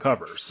the front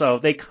cover, so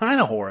they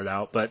kind of whore it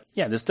out, but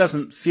yeah, this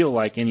doesn't feel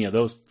like any of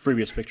those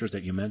previous pictures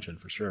that you mentioned,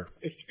 for sure.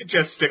 It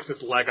just sticks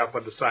its leg up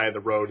on the side of the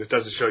road. It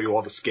doesn't show you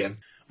all the skin.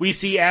 We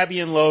see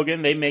Abby and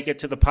Logan. They make it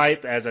to the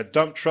pipe as a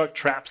dump truck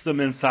traps them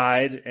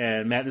inside.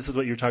 And, Matt, this is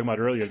what you were talking about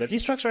earlier, that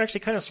these trucks are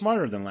actually kind of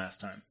smarter than last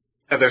time.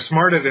 Yeah, they're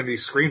smarter than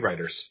these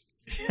screenwriters.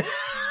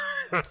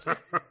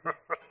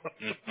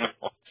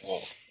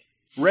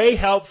 Ray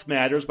helps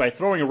matters by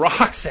throwing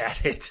rocks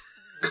at it.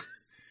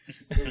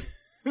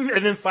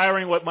 And then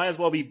firing what might as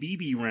well be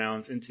BB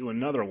rounds into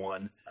another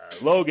one.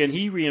 Logan,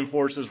 he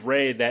reinforces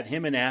Ray that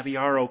him and Abby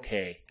are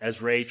okay, as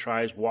Ray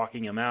tries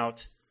walking him out.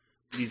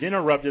 He's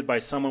interrupted by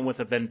someone with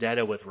a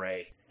vendetta with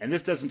Ray. And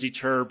this doesn't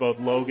deter both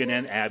Logan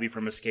and Abby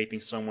from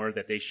escaping somewhere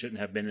that they shouldn't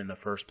have been in the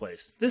first place.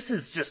 This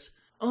is just,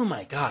 oh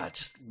my God,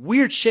 just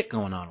weird shit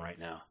going on right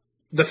now.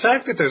 The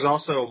fact that there's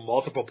also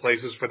multiple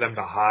places for them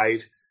to hide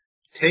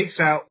takes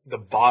out the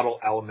bottle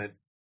element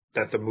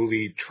that the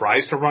movie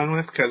tries to run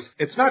with, because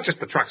it's not just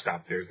the truck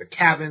stop. There's the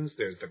cabins,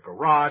 there's the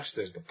garage,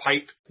 there's the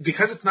pipe.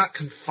 Because it's not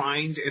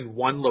confined in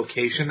one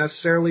location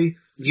necessarily,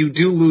 you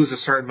do lose a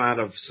certain amount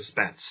of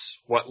suspense,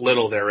 what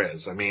little there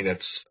is. I mean,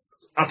 it's...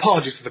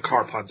 Apologies for the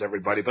car puns,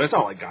 everybody, but it's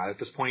all I got at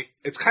this point.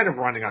 It's kind of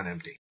running on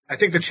empty. I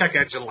think the check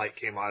engine light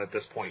came on at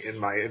this point in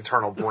my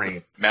internal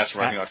brain. Matt's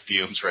running on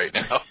fumes right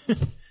now.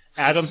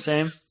 Adam,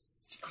 same?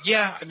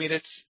 Yeah, I mean,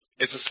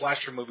 it's a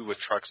slasher movie with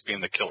trucks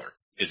being the killer.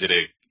 Is it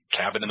a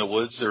cabin in the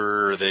woods,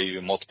 or are they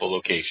in multiple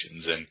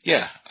locations? And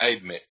yeah, I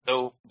admit,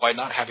 though, by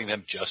not having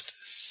them just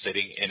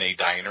sitting in a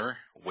diner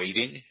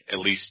waiting, at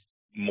least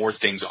more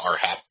things are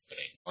happening.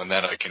 On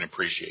that, I can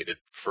appreciate it.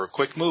 For a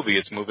quick movie,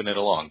 it's moving it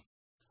along.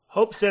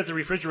 Hope says the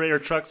refrigerator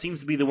truck seems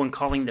to be the one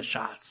calling the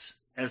shots,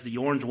 as the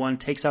orange one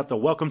takes out the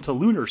Welcome to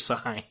Lunar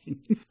sign.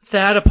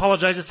 Thad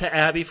apologizes to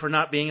Abby for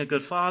not being a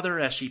good father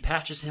as she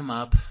patches him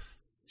up.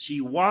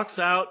 She walks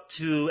out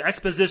to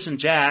Exposition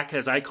Jack,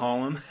 as I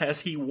call him, as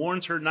he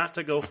warns her not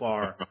to go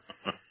far.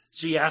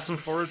 She asks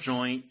him for a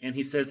joint, and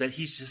he says that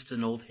he's just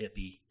an old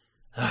hippie.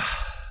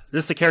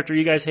 This the character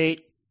you guys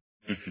hate?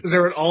 Is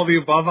there an all of the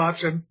above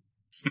option?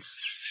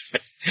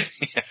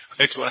 Yeah.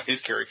 Which one of his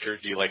characters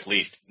do you like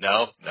least?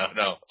 No.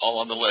 All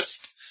on the list.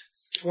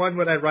 Which one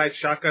would I ride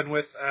shotgun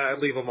with?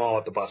 Leave them all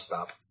at the bus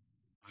stop.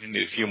 We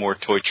need a few more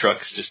toy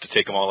trucks just to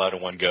take them all out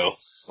in one go.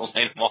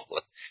 Line them all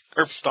up.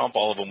 Or stomp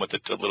all of them with a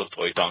little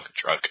toy Tonka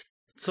truck.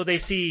 So they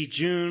see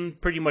June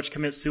pretty much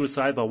commit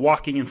suicide by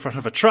walking in front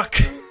of a truck.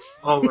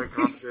 Oh my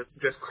God,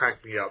 this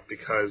cracked me up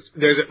because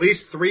there's at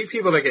least 3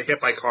 people that get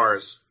hit by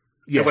cars.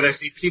 Yes. And when I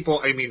see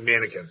people, I mean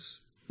mannequins.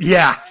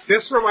 Yeah.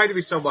 This reminded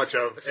me so much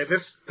of, and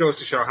this goes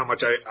to show how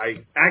much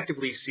I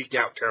actively seek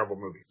out terrible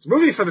movies. It's a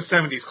movie from the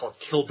 70s called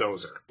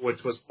Killdozer,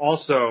 which was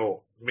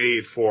also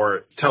made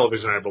for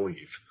television, I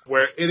believe,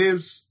 where it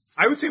is,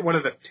 I would say, one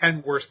of the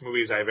 10 worst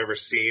movies I've ever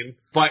seen,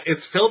 but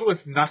it's filled with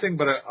nothing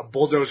but a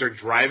bulldozer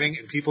driving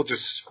and people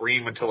just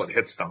scream until it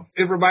hits them.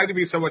 It reminded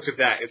me so much of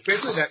that. It's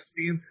basically that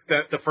scene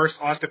that the first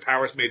Austin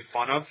Powers made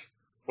fun of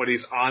when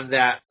he's on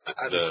that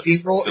the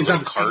steamroller. He's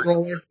on the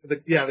steamroller.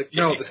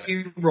 The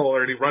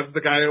steamroller, and he runs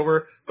the guy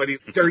over, but he's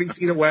 30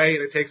 feet away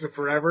and it takes him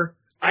forever.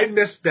 I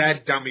miss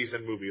bad dummies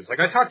in movies. Like,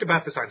 I talked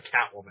about this on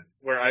Catwoman,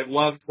 where I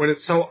love when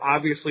it's so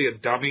obviously a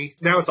dummy.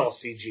 Now it's all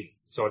CG,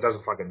 so it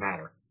doesn't fucking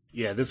matter.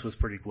 Yeah, this was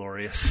pretty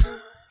glorious.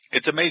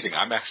 It's amazing.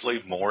 I'm actually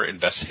more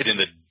invested in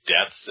the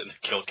deaths and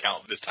the kill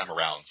count this time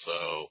around,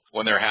 so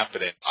when they're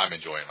happening, I'm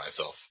enjoying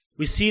myself.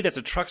 We see that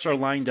the trucks are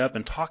lined up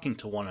and talking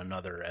to one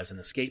another as an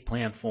escape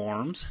plan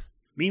forms.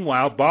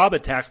 Meanwhile, Bob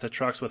attacks the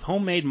trucks with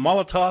homemade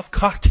Molotov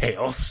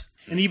cocktails.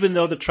 And even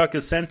though the truck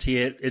is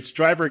sentient, its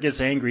driver gets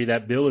angry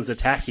that Bill is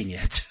attacking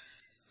it.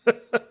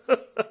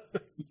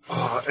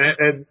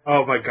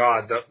 Oh my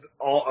God,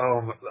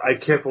 I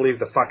can't believe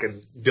the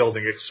fucking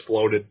building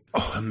exploded.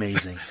 Oh,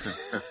 amazing.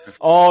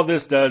 All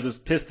this does is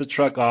piss the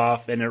truck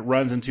off, and it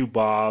runs into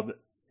Bob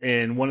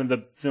in one of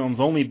the film's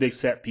only big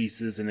set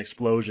pieces, an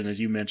explosion, as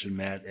you mentioned,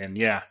 Matt. And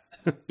yeah,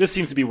 this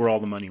seems to be where all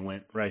the money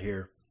went, right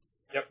here.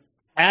 Yep.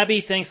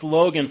 Abby thanks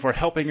Logan for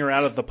helping her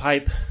out of the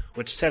pipe,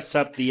 which sets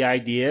up the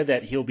idea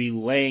that he'll be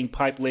laying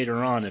pipe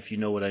later on, if you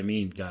know what I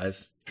mean, guys.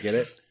 Get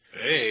it?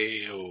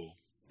 Hey-o.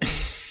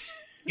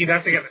 He'd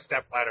have to get a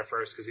step ladder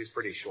first because he's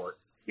pretty short.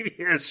 He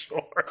is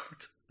short.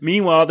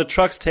 Meanwhile, the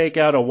trucks take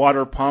out a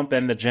water pump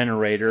and the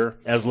generator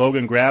as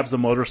Logan grabs the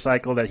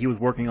motorcycle that he was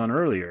working on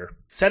earlier.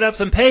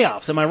 Setups and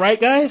payoffs, am I right,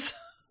 guys?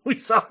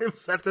 We saw him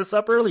set this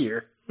up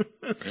earlier.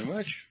 Pretty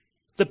much.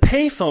 The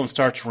payphone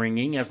starts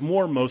ringing as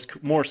more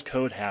Morse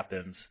code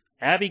happens.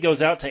 Abby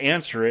goes out to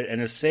answer it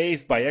and is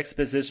saved by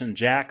Exposition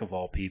Jack, of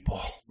all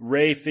people.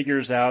 Ray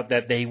figures out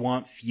that they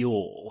want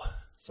fuel.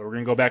 So we're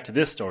going to go back to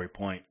this story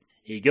point.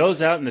 He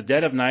goes out in the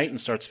dead of night and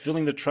starts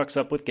filling the trucks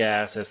up with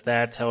gas as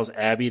Thad tells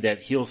Abby that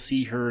he'll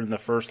see her in the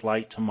first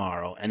light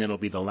tomorrow and it'll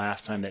be the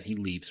last time that he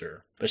leaves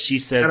her. But she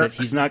says that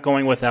he's not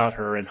going without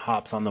her and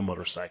hops on the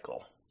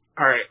motorcycle.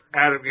 All right,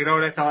 Adam, you know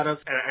what I thought of?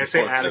 And I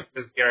say Adam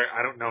because, Garrett,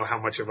 I don't know how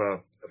much of a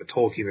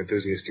Tolkien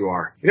enthusiast you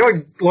are. You know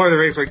when Lord of the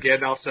Rings, when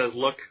Gandalf says,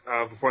 look,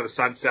 before the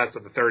sun sets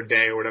on the third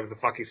day, or whatever the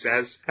fuck he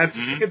says? That's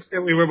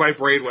instantly where my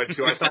brain went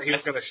to. I thought he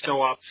was going to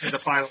show up in the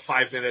final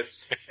 5 minutes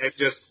and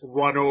just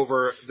run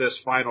over this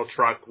final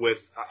truck with,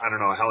 I don't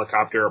know, a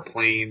helicopter or a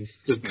plane,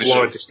 just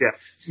blow it to shit.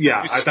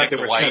 Yeah, I thought they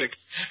were setting...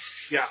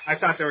 Yeah, I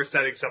thought they were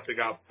setting something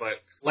up, but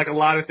like a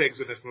lot of things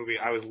in this movie,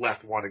 I was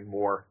left wanting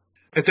more.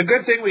 It's a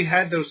good thing we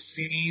had those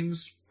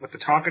scenes with the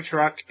Tonka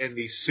truck and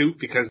the suit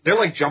because they're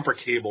like jumper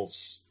cables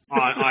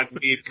on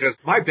me because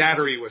my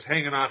battery was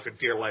hanging on for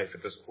dear life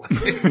at this point.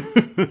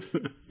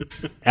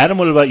 Adam,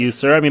 what about you,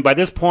 sir? I mean, by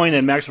this point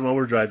in Maximum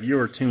Overdrive, you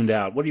were tuned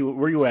out. Where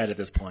are you at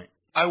this point?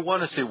 I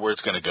want to see where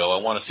it's going to go.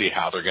 I want to see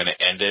how they're going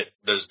to end it.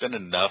 There's been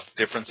enough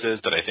differences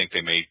that I think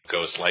they may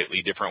go a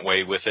slightly different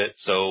way with it.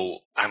 So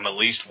I'm at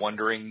least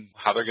wondering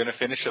how they're going to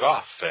finish it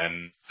off,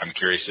 and I'm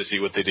curious to see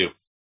what they do.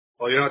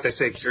 Well, you know what they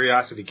say,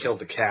 curiosity killed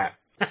the cat.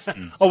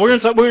 Oh, we're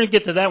gonna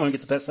get to that when we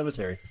get to Pet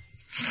Sematary.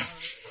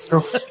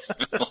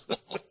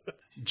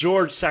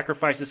 George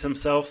sacrifices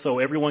himself so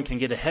everyone can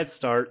get a head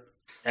start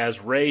as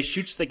Ray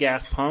shoots the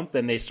gas pump,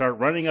 and they start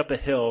running up a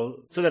hill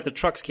so that the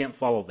trucks can't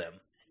follow them.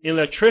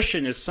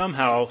 Electrician is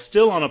somehow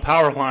still on a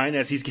power line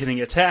as he's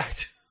getting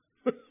attacked.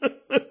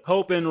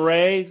 Hope and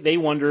Ray, they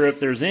wonder if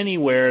there's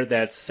anywhere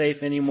that's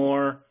safe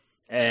anymore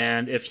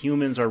and if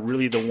humans are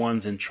really the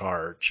ones in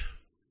charge.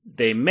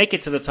 They make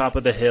it to the top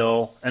of the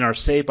hill and are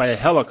saved by a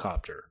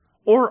helicopter.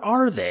 Or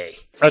are they?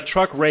 A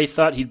truck Ray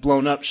thought he'd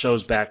blown up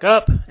shows back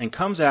up and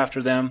comes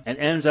after them and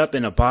ends up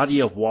in a body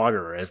of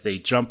water as they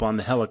jump on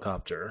the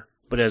helicopter.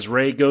 But as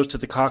Ray goes to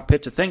the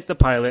cockpit to thank the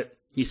pilot,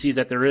 he sees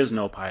that there is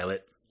no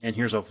pilot and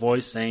hears a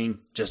voice saying,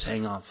 "Just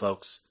hang on,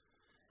 folks,"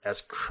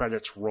 as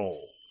credits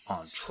roll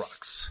on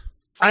trucks.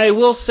 I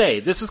will say,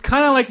 this is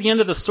kind of like the end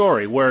of the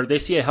story where they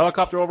see a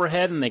helicopter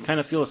overhead and they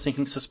kind of feel a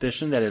sinking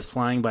suspicion that it's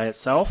flying by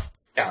itself.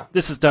 Yeah.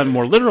 This is done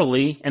more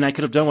literally, and I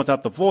could have done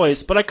without the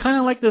voice, but I kind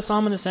of like this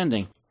ominous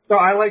ending. So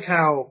I like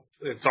how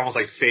it's almost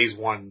like phase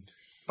 1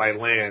 by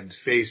land,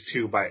 phase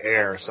 2 by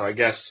air. So I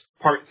guess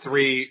part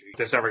 3, if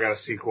this ever got a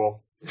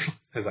sequel,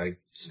 as I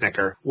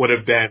snicker, would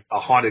have been a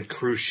haunted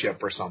cruise ship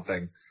or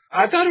something.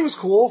 I thought it was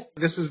cool.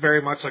 This is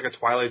very much like a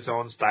Twilight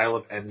Zone style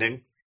of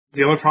ending.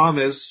 The only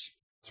problem is,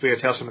 speaking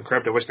of Tales from the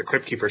Crypt, I wish the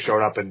Crypt Keeper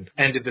showed up and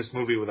ended this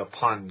movie with a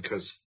pun,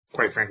 because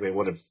quite frankly it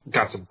would have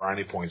got some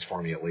brownie points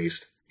for me at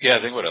least. Yeah,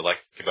 I think what I like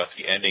about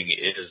the ending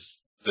is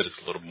that it's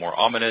a little more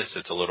ominous.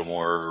 It's a little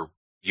more,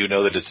 you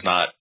know that it's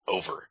not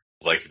over.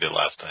 like you did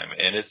last time.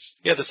 And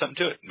there's something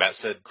to it. Matt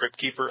said Crypt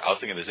Keeper. I was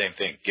thinking the same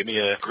thing. Give me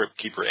a Crypt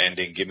Keeper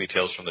ending. Give me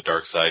Tales from the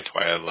Dark Side,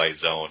 Twilight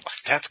Zone.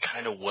 That's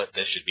kind of what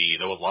this should be.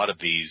 Though a lot of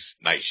these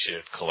Night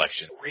Shift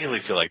collections really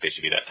feel like they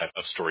should be that type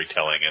of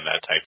storytelling and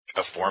that type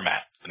of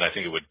format. And I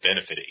think it would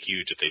benefit it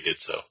huge if they did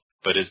so.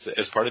 But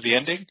as part of the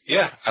ending,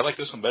 yeah, I like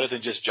this one better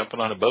than just jumping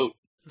on a boat.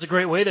 It's a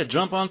great way to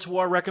jump onto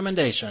our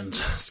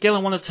recommendations. Scale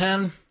of 1 to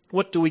 10,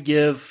 what do we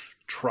give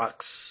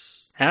Trucks?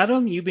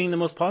 Adam, you being the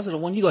most positive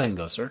one, you go ahead and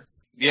go, sir.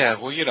 Yeah,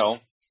 well,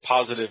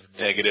 positive,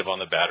 negative on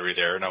the battery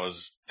there, and I was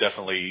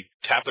definitely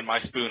tapping my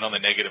spoon on the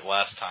negative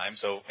last time,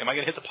 so am I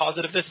going to hit the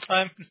positive this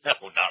time? No,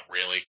 not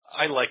really.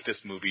 I like this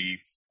movie.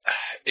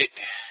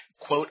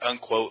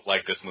 Quote-unquote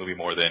like this movie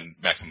more than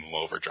Maximum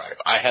Overdrive.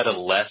 I had a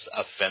less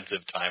offensive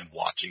time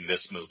watching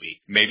this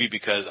movie. Maybe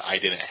because I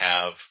didn't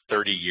have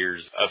 30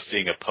 years of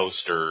seeing a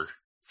poster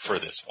for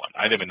this one.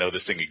 I didn't even know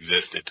this thing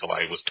existed till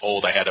I was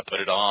told I had to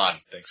put it on.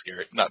 Thanks,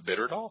 Garrett. Not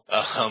bitter at all.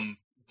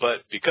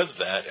 But because of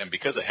that, and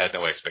because I had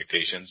no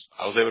expectations,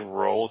 I was able to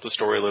roll with the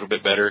story a little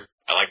bit better.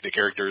 I liked the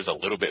characters a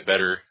little bit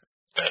better.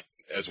 That,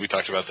 as we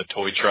talked about the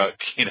toy truck,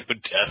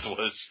 death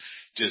was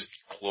just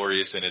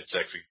glorious in its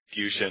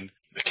execution.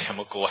 The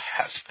chemical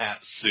hazmat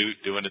suit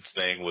doing its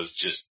thing was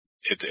just,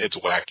 it's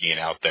wacky and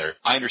out there.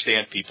 I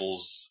understand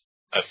people's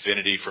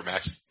affinity for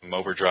Maximum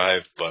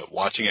Overdrive, but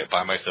watching it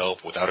by myself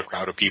without a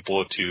crowd of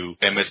people to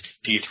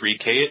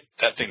MST3K it,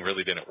 that thing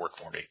really didn't work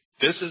for me.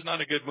 This is not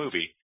a good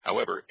movie.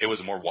 However, it was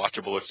a more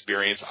watchable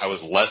experience. I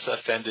was less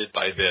offended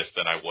by this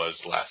than I was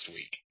last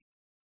week.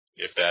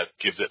 If that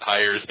gives it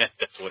higher, then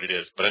that's what it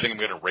is. But I think I'm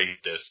going to rate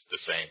this the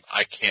same.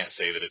 I can't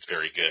say that it's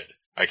very good.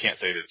 I can't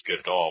say that it's good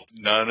at all.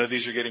 None of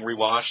these are getting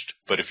rewatched,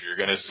 but if you're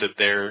going to sit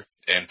there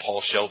and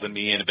Paul Sheldon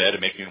me in bed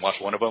and make me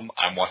watch one of them,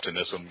 I'm watching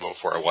this one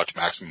before I watch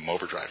Maximum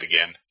Overdrive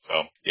again.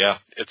 So, yeah,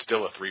 it's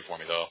still a 3 for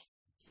me, though.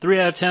 3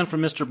 out of 10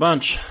 from Mr.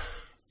 Bunch.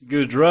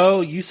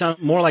 Goudreau, you sound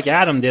more like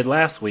Adam did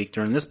last week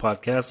during this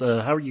podcast.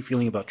 How are you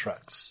feeling about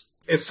Trucks?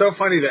 It's so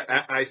funny that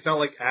I felt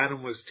like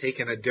Adam was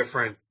taking a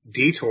different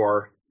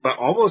detour, but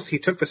almost he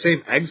took the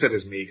same exit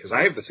as me because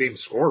I have the same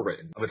score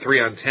written of a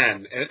 3 on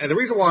 10. And the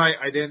reason why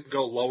I didn't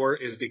go lower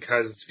is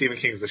because Stephen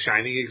King's The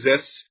Shining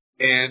exists.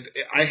 And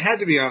I had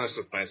to be honest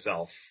with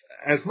myself.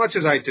 As much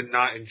as I did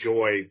not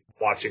enjoy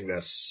watching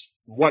this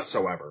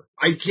whatsoever,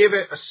 I give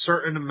it a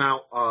certain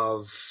amount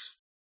of,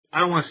 I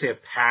don't want to say a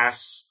pass,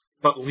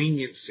 but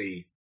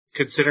leniency,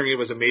 considering it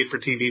was a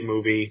made-for-TV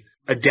movie,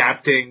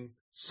 adapting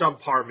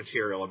subpar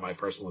material, in my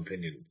personal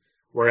opinion.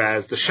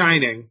 Whereas The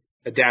Shining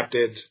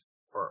adapted,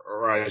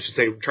 or I should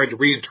say, tried to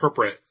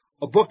reinterpret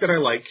a book that I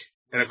like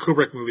and a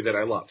Kubrick movie that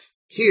I love.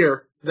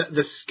 Here,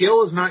 the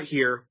skill is not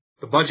here,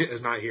 the budget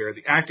is not here,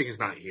 the acting is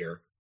not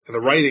here, and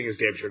the writing is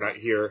damn sure not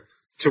here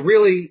to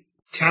really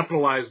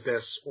capitalize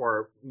this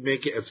or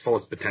make it its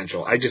fullest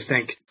potential. I just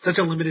think such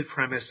a limited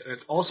premise, and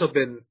it's also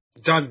been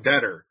done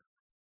better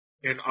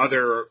in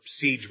other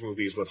siege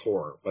movies with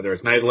horror, whether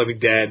it's Night of the Living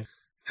Dead.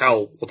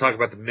 Hell, we'll talk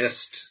about The Mist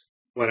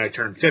when I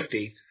turn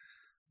 50,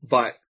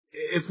 but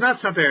it's not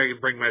something I can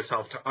bring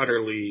myself to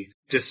utterly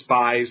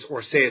despise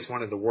or say it's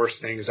one of the worst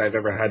things I've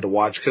ever had to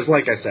watch, because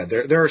like I said,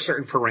 there are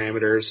certain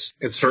parameters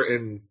and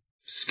certain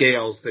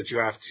scales that you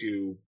have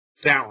to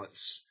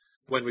balance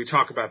when we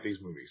talk about these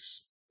movies.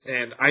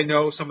 And I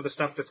know some of the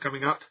stuff that's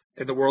coming up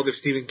in the world of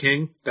Stephen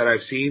King that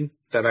I've seen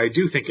that I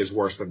do think is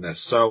worse than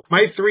this. So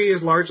my 3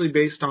 is largely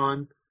based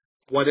on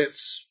what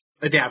it's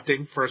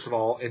adapting, first of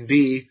all, and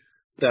B,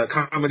 the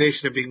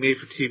combination of being made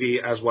for TV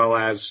as well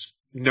as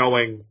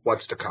knowing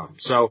what's to come.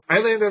 So I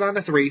landed on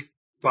a 3,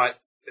 but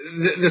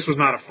this was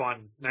not a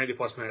fun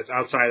 90-plus minutes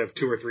outside of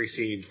 2 or 3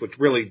 scenes, which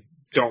really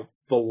don't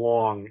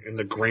belong in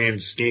the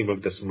grand scheme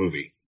of this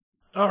movie.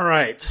 All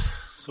right.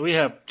 So we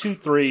have 2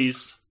 3s.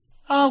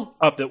 I'll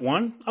up it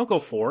 1. I'll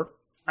go 4.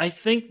 I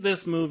think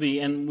this movie,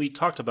 and we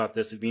talked about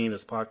this at the beginning of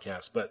this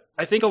podcast, but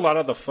I think a lot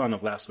of the fun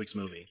of last week's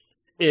movie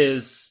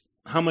is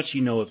how much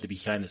you know of the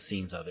behind the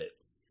scenes of it.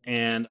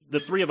 And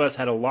the 3 of us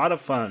had a lot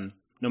of fun,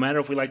 no matter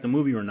if we liked the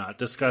movie or not,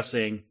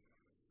 discussing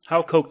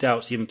how coked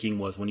out Stephen King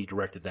was when he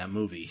directed that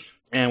movie.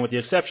 And with the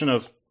exception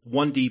of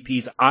one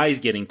DP's eyes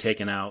getting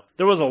taken out,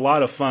 there was a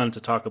lot of fun to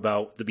talk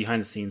about the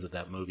behind the scenes of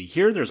that movie.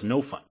 Here, there's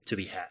no fun to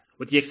be had,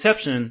 with the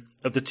exception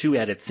of the 2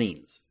 added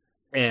scenes.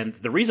 And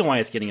the reason why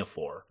it's getting a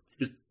 4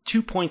 is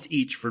 2 points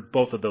each for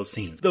both of those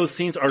scenes. Those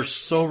scenes are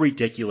so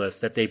ridiculous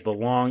that they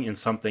belong in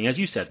something, as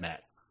you said,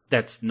 Matt,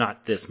 that's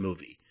not this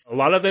movie. A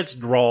lot of it's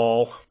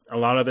drawl, a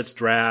lot of it's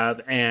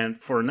drab, and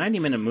for a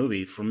 90-minute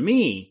movie, for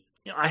me,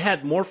 I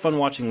had more fun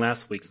watching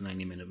last week's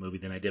 90-minute movie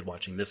than I did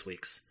watching this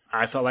week's.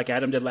 I felt like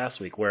Adam did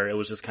last week, where it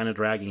was just kind of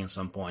dragging at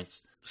some points.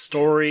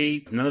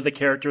 Story, none of the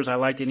characters I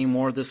liked any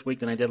more this week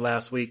than I did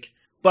last week.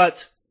 But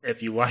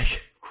if you like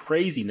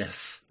craziness,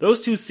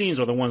 those 2 scenes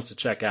are the ones to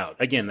check out.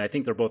 Again, I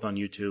think they're both on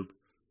YouTube.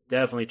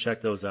 Definitely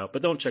check those out,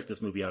 but don't check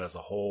this movie out as a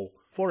whole.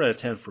 4 out of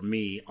 10 for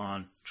me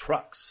on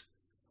Trucks.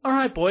 All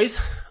right, boys,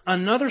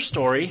 another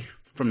story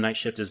from Night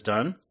Shift is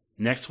done.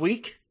 Next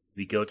week,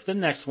 we go to the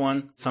next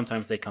one.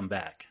 Sometimes they come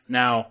back.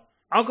 Now,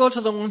 I'll go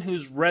to the one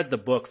who's read the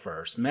book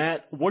first.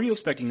 Matt, what are you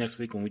expecting next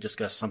week when we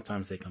discuss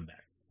Sometimes They Come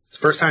Back? It's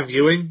first time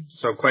viewing,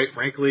 so quite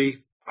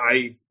frankly,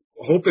 I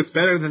hope it's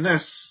better than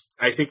this.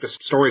 I think the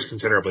story's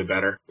considerably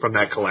better from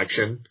that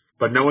collection.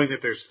 But knowing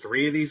that there's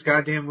 3 of these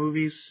goddamn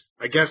movies,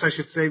 I guess I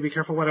should say be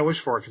careful what I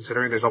wish for,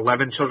 considering there's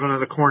 11 Children of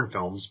the Corn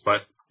films.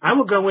 But I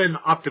will go in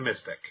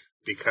optimistic,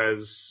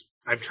 because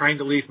I'm trying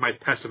to leave my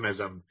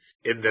pessimism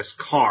in this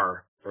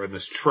car, or in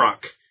this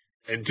truck,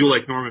 and do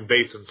like Norman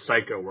Bates in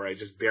Psycho, where I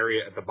just bury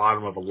it at the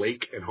bottom of a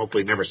lake and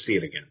hopefully never see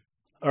it again.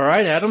 All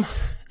right, Adam,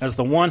 as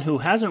the one who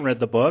hasn't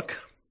read the book,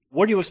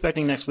 what are you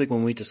expecting next week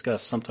when we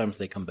discuss Sometimes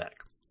They Come Back?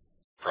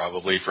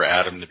 Probably for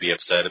Adam to be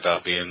upset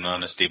about being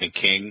on a Stephen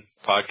King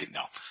podcast.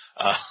 No.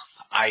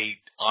 I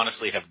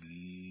honestly have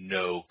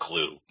no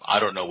clue.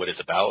 I don't know what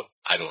it's about.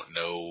 I don't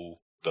know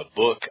the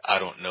book. I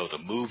don't know the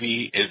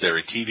movie. Is there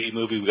a TV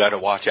movie we got to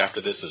watch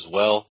after this as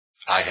well?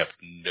 I have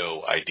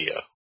no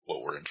idea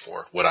what we're in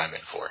for, what I'm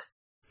in for.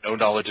 No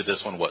knowledge of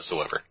this one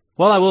whatsoever.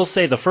 Well, I will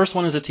say the first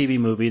one is a TV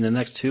movie, and the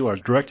next 2 are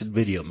directed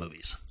video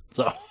movies.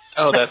 So.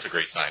 Oh, that's a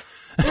great sign.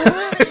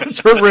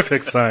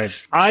 Terrific sign.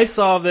 I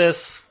saw this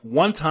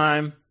one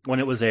time when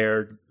it was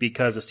aired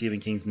because of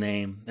Stephen King's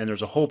name, and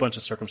there's a whole bunch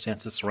of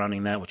circumstances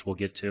surrounding that, which we'll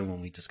get to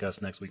when we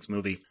discuss next week's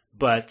movie.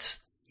 But,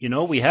 you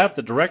know, we have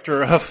the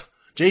director of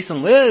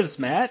Jason Lives,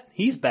 Matt.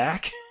 He's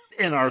back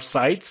in our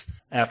sights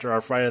after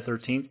our Friday the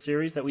 13th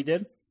series that we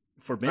did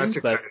for Binge.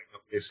 But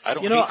I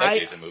don't hate that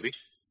Jason movie.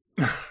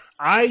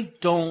 I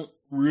don't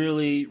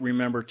really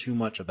remember too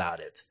much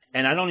about it.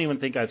 And I don't even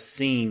think I've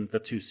seen the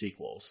 2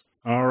 sequels.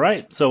 All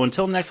right. So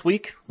until next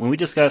week, when we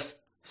discuss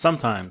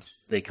Sometimes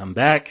They Come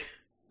Back,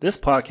 this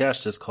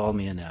podcast just called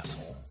me an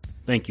asshole.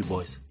 Thank you,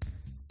 boys.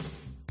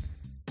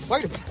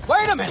 Wait a minute.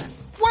 Wait a minute.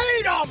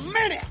 Wait a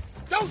minute.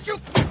 Don't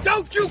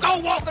you go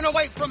walking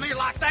away from me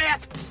like that.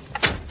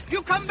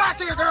 You come back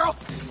here, girl.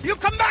 You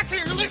come back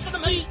here. You listen to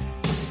me.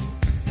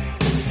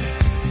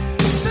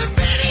 The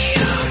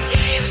video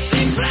games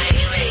they play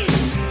me.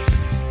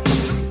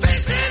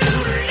 Face it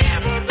on a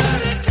level,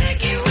 but I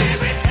take you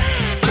every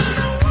time on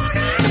a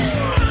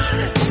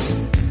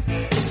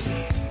one-on-one.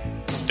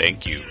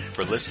 Thank you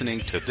for listening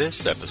to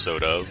this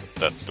episode of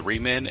the 3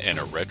 Men and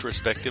a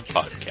Retrospective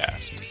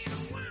podcast.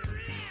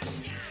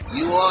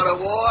 You want a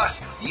war?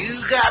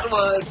 You got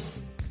one.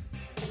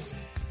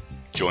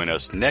 Join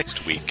us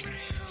next week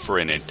for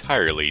an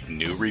entirely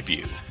new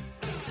review.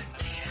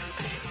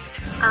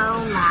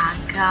 Oh my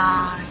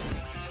God.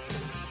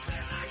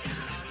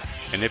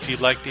 And if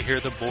you'd like to hear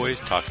the boys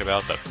talk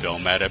about the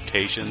film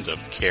adaptations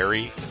of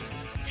Carrie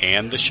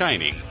and The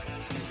Shining,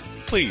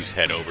 please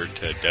head over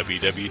to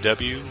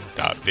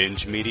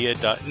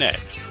www.bingemedia.net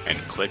and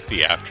click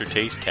the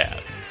Aftertaste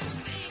tab.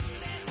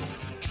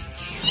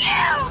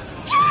 You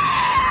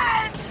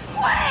can!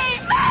 We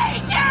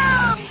made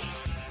you!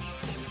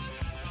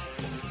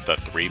 The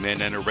 3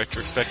 Men and a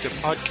Retrospective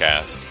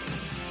podcast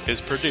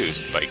is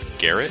produced by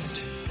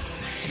Garrett,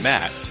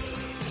 Matt,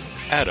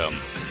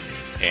 Adam,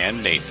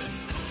 and Nathan.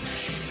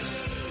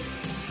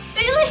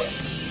 Billy,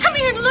 come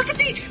here and look at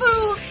these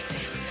fools!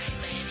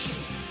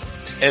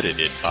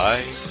 Edited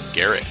by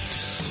Garrett.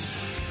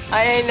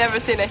 I ain't never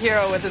seen a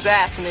hero with his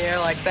ass in the air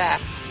like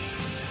that.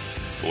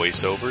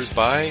 Voiceovers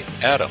by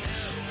Adam.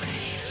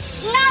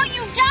 No,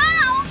 you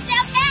don't!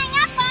 They'll gang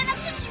up on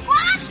us and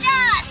squash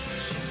us!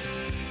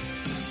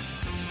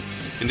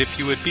 And if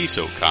you would be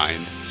so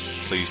kind,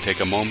 please take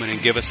a moment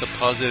and give us a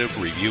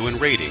positive review and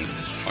rating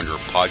on your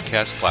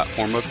podcast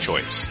platform of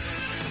choice.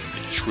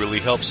 It truly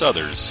helps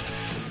others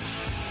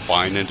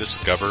find and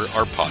discover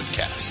our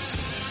podcasts.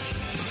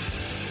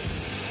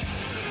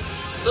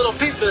 Little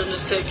peep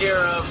business take care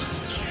of.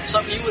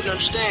 Something you wouldn't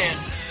understand.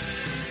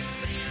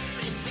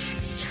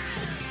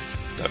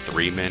 The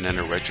 3 Men and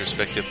a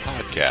Retrospective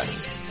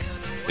podcast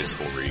is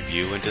for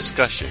review and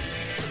discussion,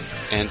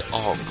 and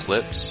all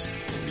clips,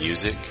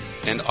 music,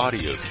 and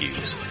audio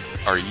cues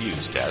are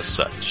used as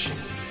such.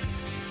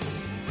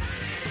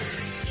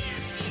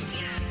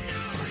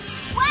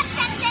 Watch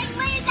that thing,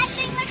 Lee! That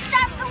thing looks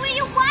sharp. Will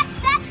you watch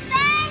that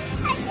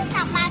thing? I think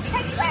I'm my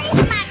turn. Where is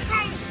my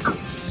turn? Oh,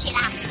 shit,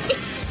 I'm sick.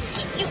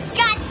 Shit, you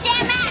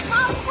goddamn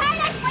asshole!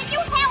 Curtis, will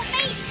you help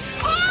me?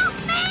 Help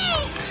me!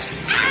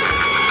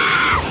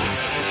 Ah!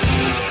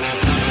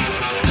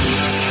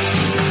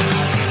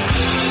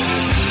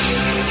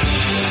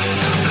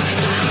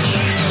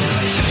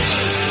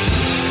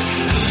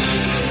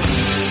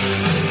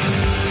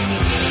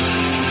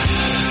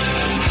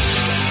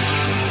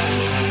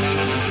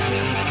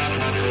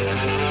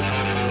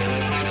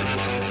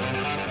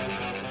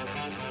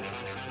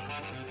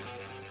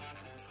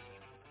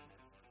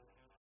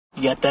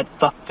 You got that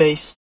fuck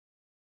face?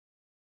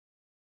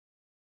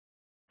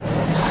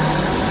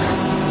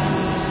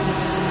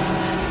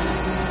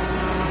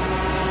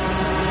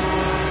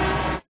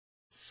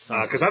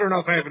 Because I don't know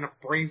if I have enough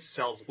brain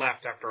cells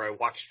left after I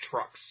watch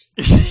Trucks.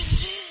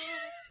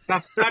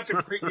 not to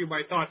preview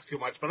my thoughts too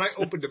much, but I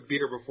opened a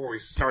beer before we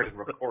started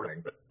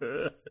recording.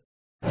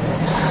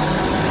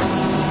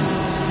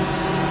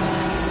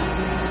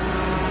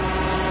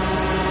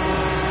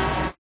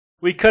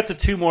 We cut to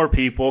 2 more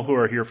people who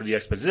are here for the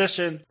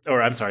expedition.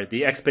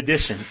 The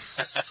expedition.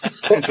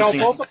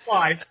 Both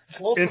apply.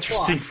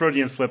 Interesting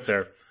Freudian slip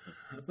there.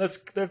 Let's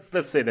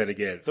say that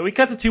again. So we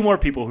cut to 2 more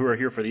people who are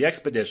here for the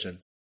expedition.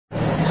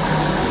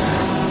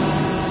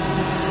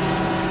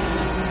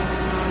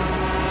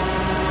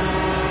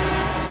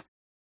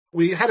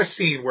 We had a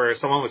scene where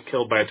someone was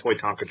killed by a toy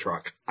Tonka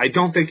truck. I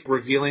don't think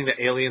revealing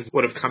the aliens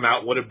would have come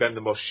out would have been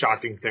the most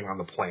shocking thing on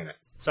the planet.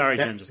 Sorry,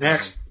 Jen just came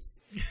home.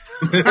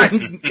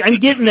 I'm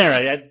getting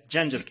there.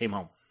 Jen just came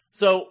home.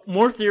 So,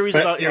 more theories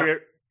about your...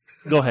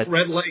 Go ahead.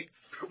 Red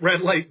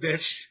light,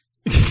 bitch.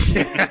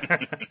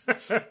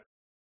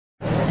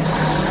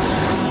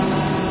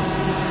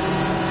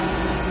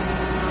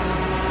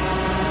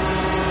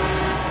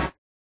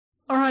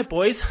 All right,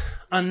 boys.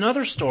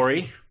 Another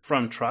story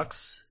from Trucks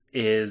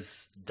is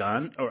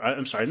done.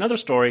 Another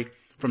story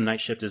from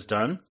Night Shift is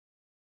done.